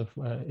least sort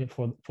of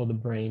for the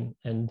brain.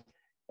 And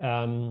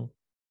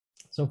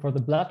so for the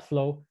blood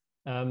flow,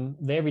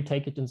 there we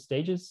take it in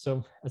stages.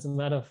 So as a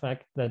matter of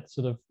fact, that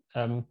sort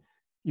of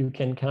you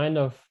can kind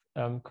of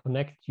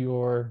connect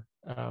your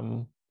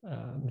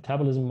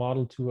metabolism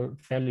model to a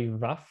fairly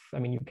rough, I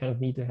mean, you kind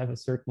of need to have a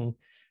certain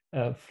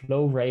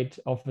flow rate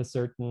of a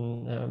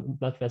certain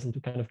blood vessel to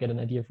kind of get an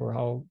idea for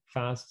how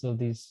fast so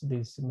these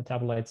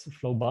metabolites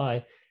flow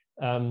by.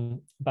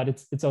 But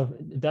it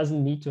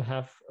doesn't need to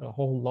have a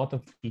whole lot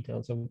of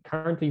detail. So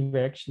currently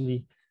we're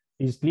actually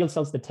these glial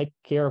cells that take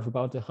care of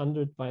about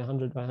 100 by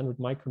 100 by 100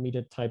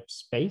 micrometer type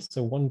space.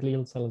 So one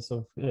glial cell is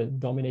sort of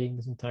dominating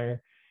this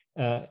entire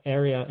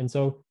area. And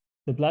so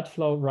the blood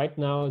flow right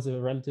now is a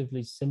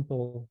relatively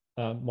simple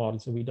model.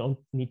 So we don't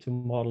need to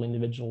model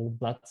individual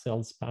blood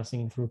cells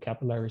passing through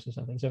capillaries or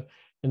something. So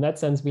in that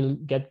sense, we'll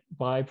get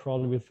by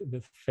probably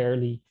with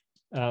fairly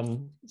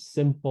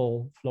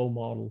simple flow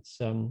models,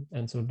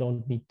 and so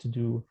don't need to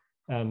do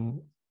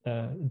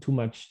too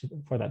much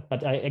for that.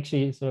 But I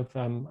actually sort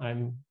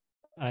of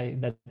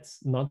that's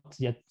not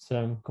yet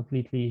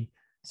completely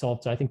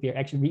solved. So I think we're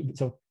actually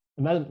so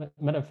matter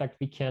of fact,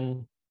 we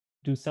can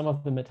do some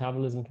of the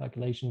metabolism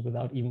calculation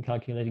without even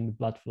calculating the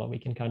blood flow. We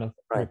can kind of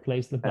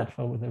replace the blood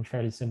flow with a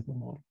fairly simple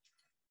model.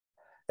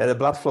 Yeah, the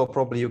blood flow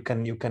probably you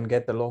can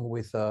get along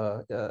with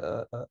a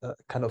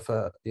kind of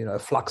a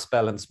flux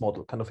balance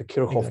model, kind of a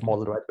Kirchhoff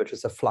model, right? Which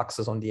is a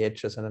fluxes on the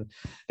edges. And then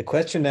the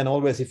question then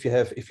always, if you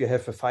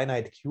have a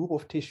finite cube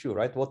of tissue,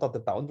 right? What are the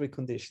boundary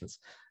conditions?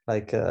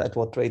 Like at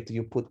what rate do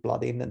you put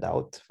blood in and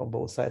out from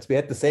both sides? We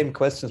had the same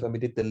questions when we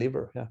did the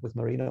liver, with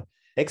Marino.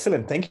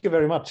 Excellent, thank you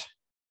very much.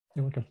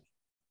 You're welcome.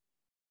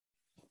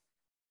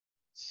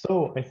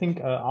 So I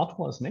think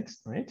Arthur is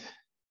next, right?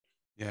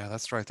 Yeah,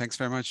 that's right. Thanks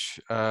very much,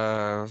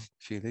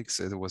 Felix.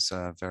 It was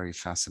a very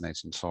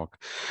fascinating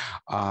talk.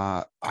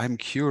 I'm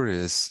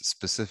curious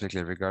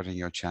specifically regarding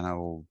your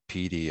channel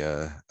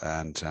Pedia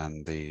and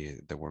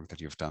the work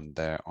that you've done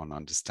there on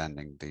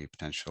understanding the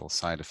potential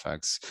side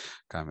effects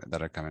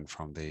that are coming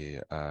from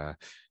the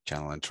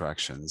channel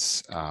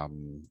interactions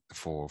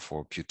for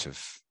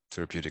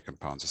therapeutic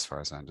compounds, as far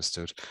as I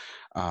understood.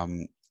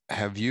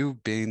 Have you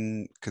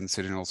been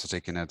considering also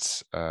taking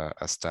it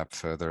a step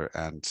further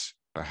and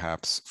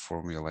perhaps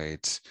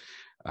formulate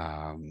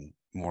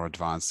more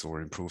advanced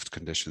or improved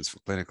conditions for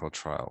clinical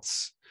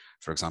trials,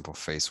 for example,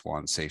 phase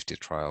 1 safety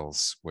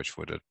trials, which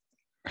would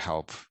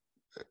help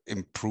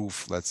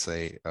improve, let's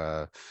say,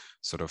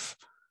 sort of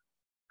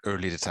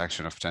early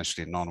detection of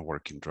potentially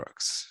non-working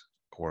drugs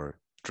or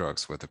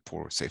drugs with a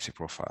poor safety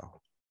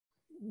profile?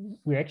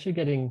 We're actually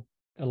getting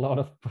a lot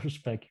of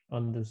pushback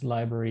on this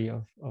library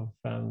of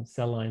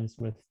cell lines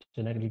with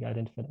genetically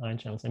identified ion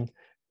channels. And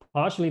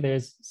partially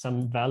there's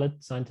some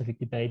valid scientific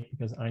debate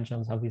because ion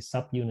channels have these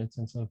subunits,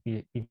 and so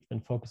we've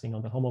been focusing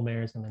on the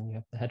homomers, and then you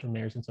have the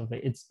heteromers, and so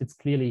it's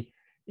clearly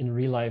in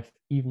real life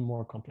even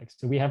more complex.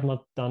 So we have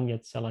not done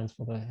yet cell lines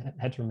for the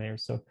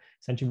heteromers. So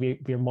essentially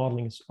we are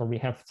modeling, or we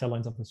have cell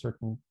lines of a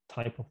certain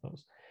type of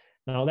those.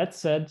 Now that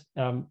said,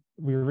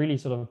 we're really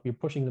we're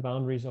pushing the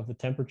boundaries of the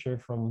temperature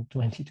from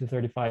 20 to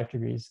 35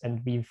 degrees,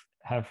 and we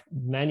have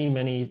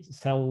many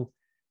cell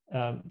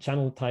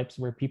channel types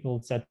where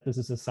people said this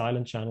is a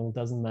silent channel,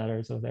 doesn't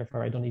matter, so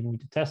therefore I don't even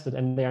need to test it.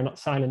 And they are not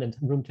silent at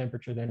room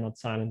temperature, they're not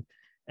silent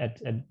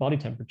at body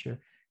temperature.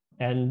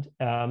 And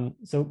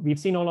so we've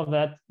seen all of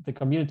that. The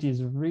community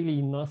is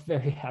really not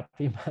very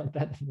happy about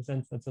that, in the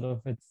sense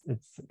that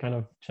it's kind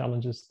of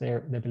challenges their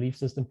belief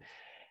system.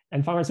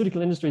 And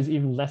pharmaceutical industry is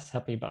even less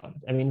happy about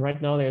it. I mean, right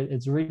now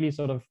it's really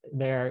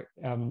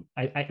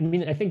I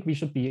mean, I think we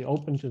should be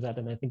open to that.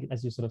 And I think,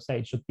 as you say,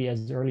 it should be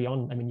as early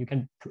on. I mean, you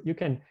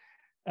can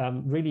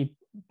really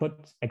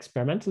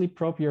experimentally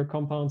probe your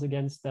compounds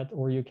against that,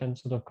 or you can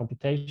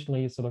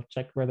computationally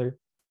check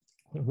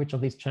which of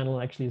these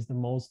channels actually is the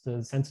most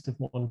sensitive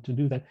one to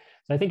do that.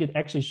 So I think it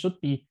actually should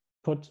be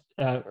put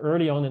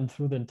early on and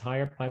through the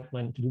entire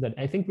pipeline to do that.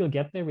 I think we'll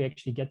get there. We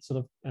actually get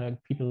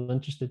people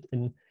interested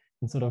in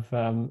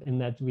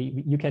that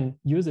you can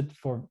use it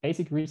for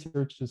basic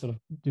research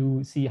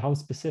to see how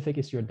specific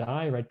is your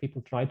dye, right?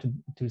 People try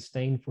to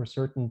stain for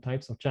certain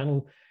types of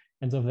channel,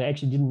 and so they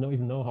actually didn't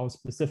even know how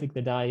specific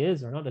the dye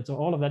is or not. And so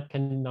all of that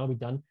can now be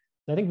done.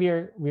 So I think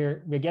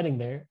we're getting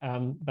there,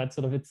 but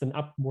it's an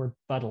upward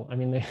battle. I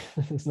mean,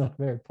 it's not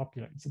very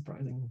popular,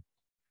 surprisingly.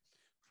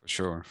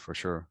 For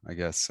sure. I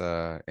guess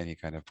any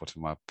kind of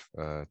bottom-up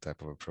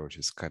type of approach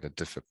is kind of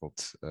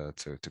difficult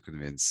to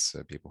convince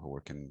people who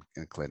work in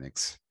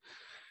clinics.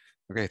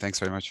 Okay, thanks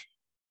very much.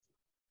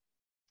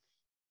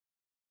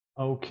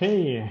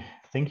 Okay,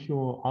 thank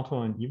you,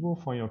 Arthur and Ivo,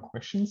 for your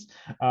questions.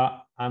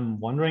 I'm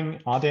wondering,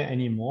 are there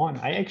any more? And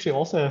I actually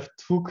also have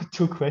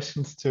two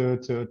questions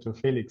to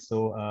Felix.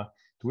 So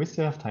do we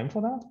still have time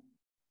for that?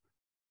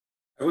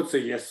 I would say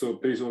yes, so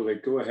please,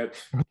 Ulrich, go ahead.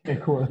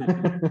 Okay, cool.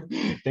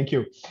 Thank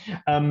you.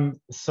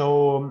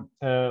 So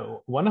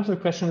one of the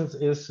questions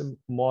is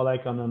more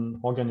like on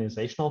an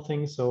organizational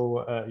thing.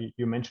 So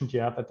you mentioned you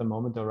have at the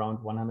moment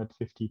around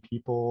 150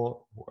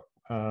 people,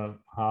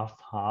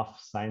 half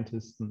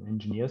scientists and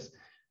engineers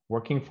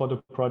working for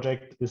the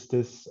project. Is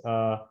this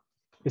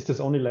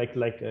only like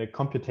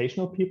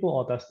computational people,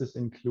 or does this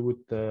include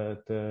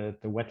the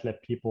wet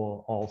lab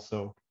people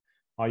also?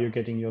 Are you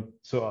getting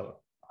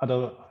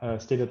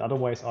stated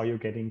otherwise, are you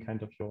getting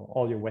kind of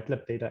all your wet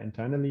lab data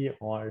internally,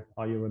 or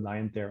are you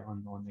reliant there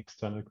on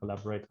external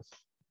collaborators?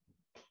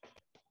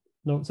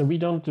 No, so we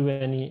don't do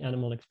any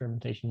animal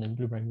experimentation in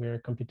Bluebrain. We're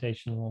a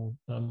computational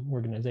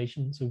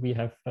organization. So we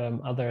have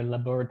other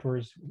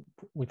laboratories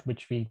with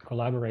which we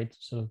collaborate,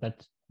 so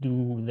that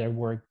do their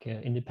work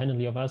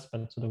independently of us,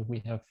 but sort of we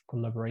have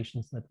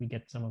collaborations that we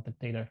get some of the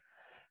data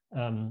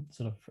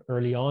sort of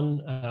early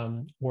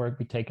on, or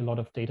we take a lot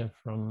of data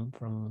from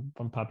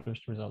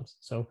published results.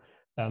 So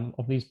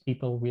of these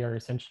people, we are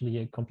essentially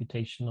a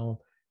computational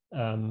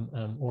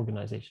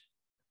organization.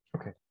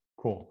 Okay,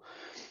 cool.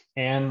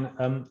 And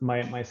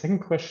my second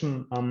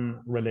question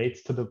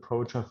relates to the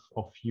approach of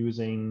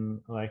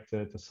using like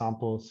the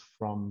samples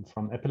from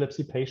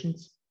epilepsy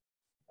patients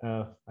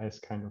as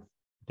kind of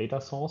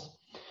data source.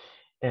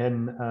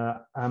 And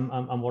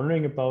I'm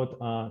wondering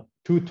about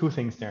two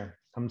things there.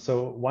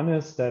 So one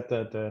is that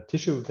the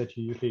tissue that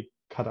you usually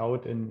cut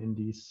out in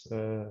these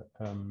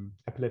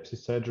epilepsy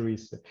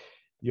surgeries,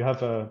 you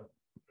have a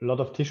lot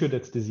of tissue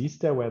that's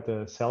diseased there where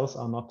the cells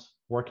are not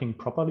working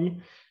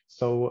properly.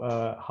 So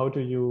how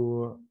do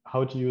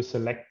you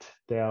select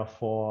there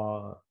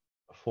for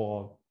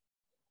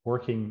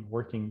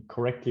working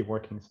correctly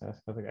working cells?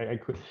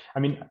 I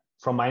mean,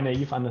 from my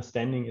naive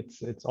understanding,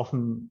 it's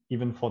often,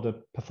 even for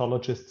the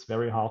pathologists,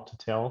 very hard to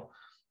tell,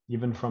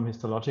 even from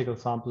histological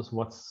samples,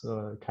 what's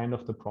kind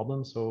of the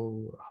problem.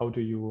 So how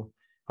do you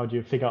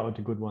figure out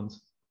the good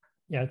ones?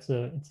 Yeah, it's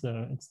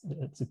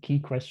a key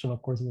question.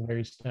 Of course, it's a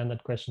very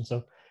standard question.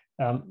 So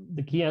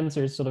the key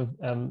answer is sort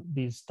of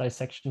these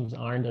dissections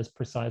aren't as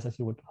precise as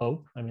you would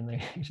hope. I mean,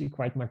 they're actually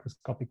quite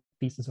microscopic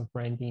pieces of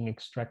brain being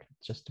extracted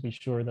just to be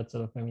sure that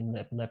sort of, I mean, the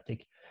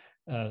epileptic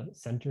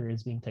center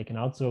is being taken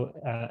out. So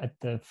at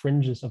the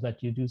fringes of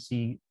that, you do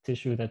see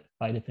tissue that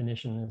by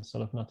definition is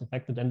sort of not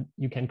affected. And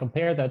you can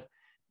compare that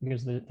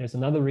because there's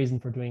another reason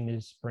for doing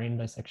these brain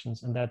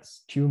dissections, and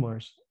that's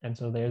tumors. And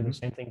so they're the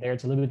same thing there.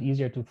 It's a little bit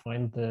easier to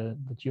find the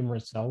tumor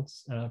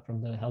cells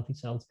from the healthy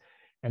cells.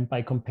 And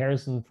by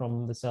comparison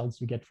from the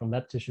cells you get from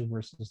that tissue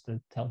versus the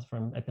cells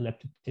from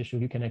epileptic tissue,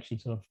 you can actually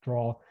sort of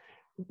draw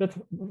with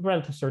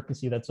relative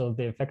certainty that sort of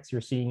the effects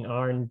you're seeing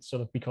aren't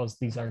sort of because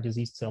these are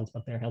diseased cells,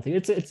 but they're healthy.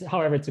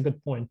 However, it's a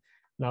good point.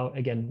 Now,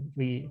 again,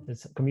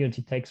 this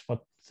community takes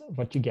what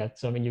you get.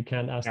 So, I mean, you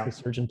can't ask the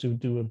surgeon to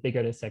do a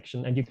bigger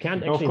dissection, and you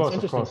can't actually,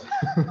 of course.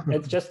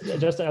 It's just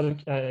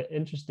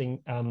interesting.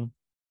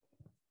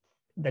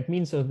 That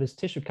means so this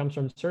tissue comes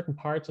from certain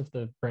parts of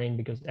the brain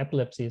because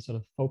epilepsy is sort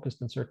of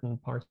focused in certain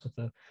parts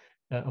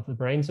of the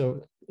brain.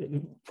 So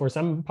for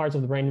some parts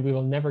of the brain, we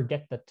will never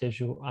get that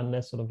tissue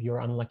unless sort of you're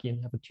unlucky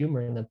and have a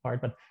tumor in that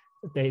part, but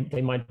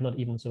they might not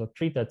even sort of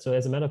treat that. So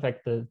as a matter of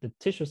fact, the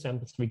tissue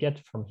samples we get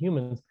from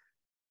humans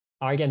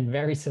are again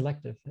very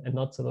selective and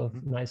not sort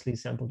of nicely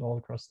sampled all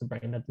across the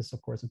brain. That is,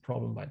 of course, a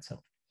problem by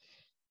itself.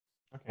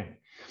 Okay,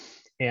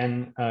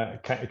 and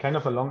kind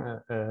of along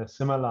a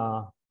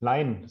similar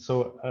line.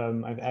 So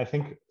I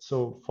think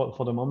so.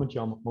 For the moment,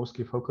 you're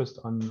mostly focused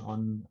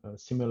on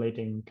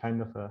simulating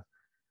kind of a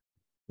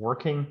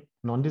working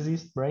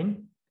non-diseased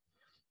brain.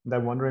 And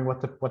I'm wondering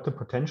what the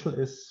potential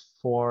is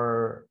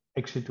for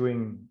actually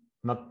doing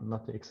not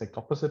the exact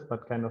opposite,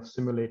 but kind of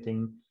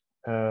simulating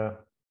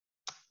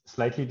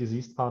slightly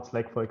diseased parts,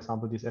 like for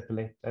example these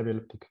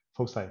epileptic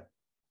foci.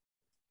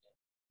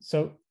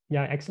 So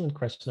yeah, excellent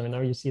question. I mean,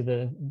 now you see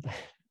the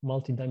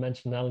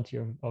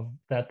multidimensionality of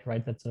that,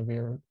 right? That's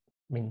we're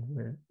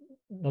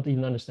not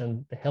even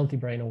understand the healthy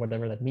brain or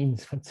whatever that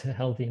means. What's a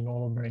healthy and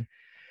normal brain?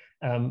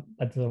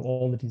 But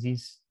all the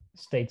disease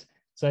states.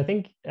 So I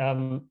think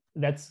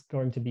that's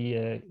going to be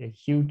a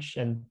huge,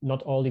 and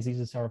not all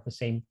diseases are of the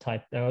same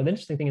type. Now, the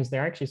interesting thing is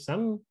there are actually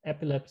some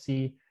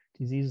epilepsy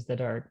diseases that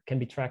can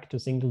be tracked to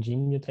single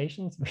gene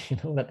mutations. You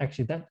know that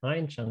actually that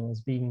ion channel is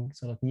being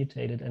sort of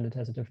mutated and it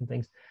has different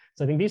things.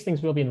 So I think these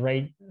things will be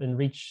in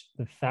reach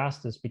the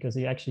fastest because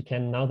you actually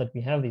can, now that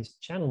we have these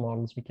channel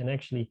models, we can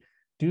actually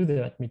do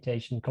that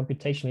mutation,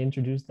 computationally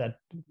introduce that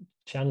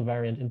channel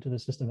variant into the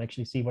system,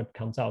 actually see what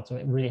comes out.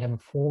 So really have a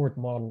forward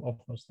model of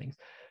those things.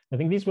 I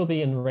think these will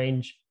be in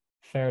range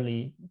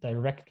fairly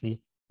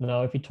directly.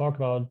 Now, if you talk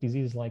about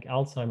diseases like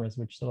Alzheimer's,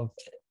 which sort of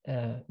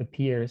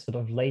appear sort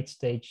of late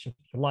stage of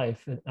your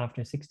life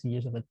after 60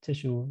 years of the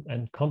tissue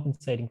and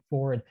compensating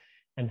for it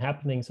and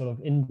happening sort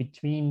of in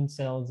between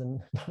cells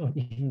and don't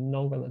even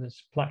know whether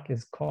this plaque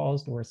is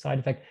caused or a side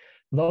effect,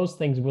 those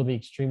things will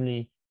be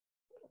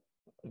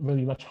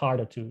really much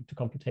harder to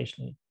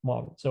computationally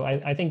model. So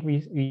I think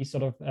we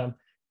sort of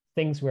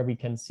things where we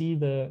can see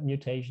the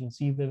mutation,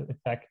 see the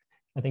effect,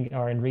 I think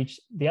are in reach.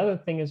 The other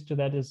thing is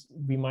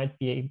we might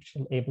be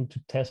able to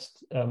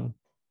test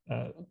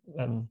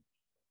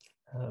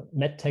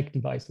medtech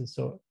devices.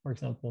 So for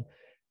example,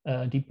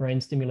 deep brain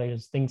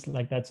stimulators, things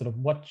like that, sort of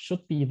what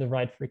should be the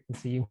right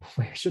frequency,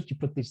 where should you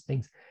put these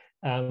things?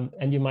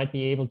 And you might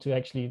be able to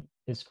actually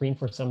screen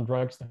for some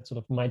drugs that sort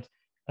of might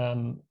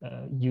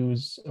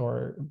use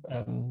or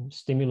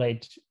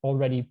stimulate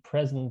already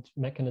present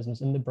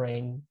mechanisms in the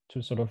brain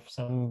to sort of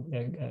some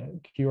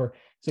cure.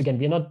 So again,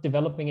 we're not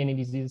developing any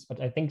diseases, but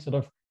I think sort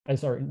of,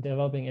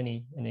 developing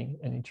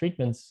any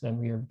treatments, and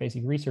we are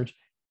basic research.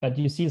 But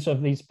you see sort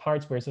of these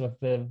parts where sort of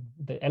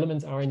the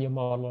elements are in your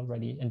model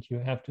already, and you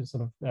have to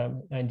sort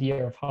of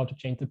idea of how to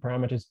change the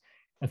parameters.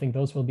 I think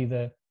those will be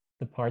the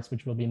parts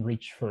which will be in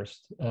reach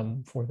first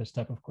for this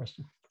type of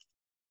question.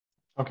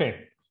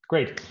 Okay,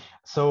 Great.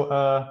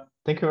 So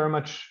thank you very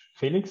much,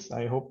 Felix.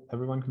 I hope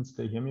everyone can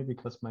still hear me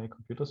because my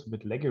computer's a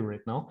bit laggy right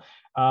now.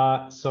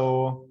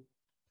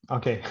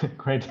 Okay,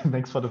 great.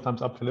 Thanks for the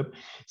thumbs up, Philip.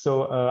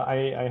 So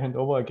I hand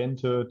over again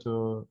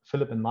to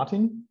Philip and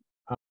Martin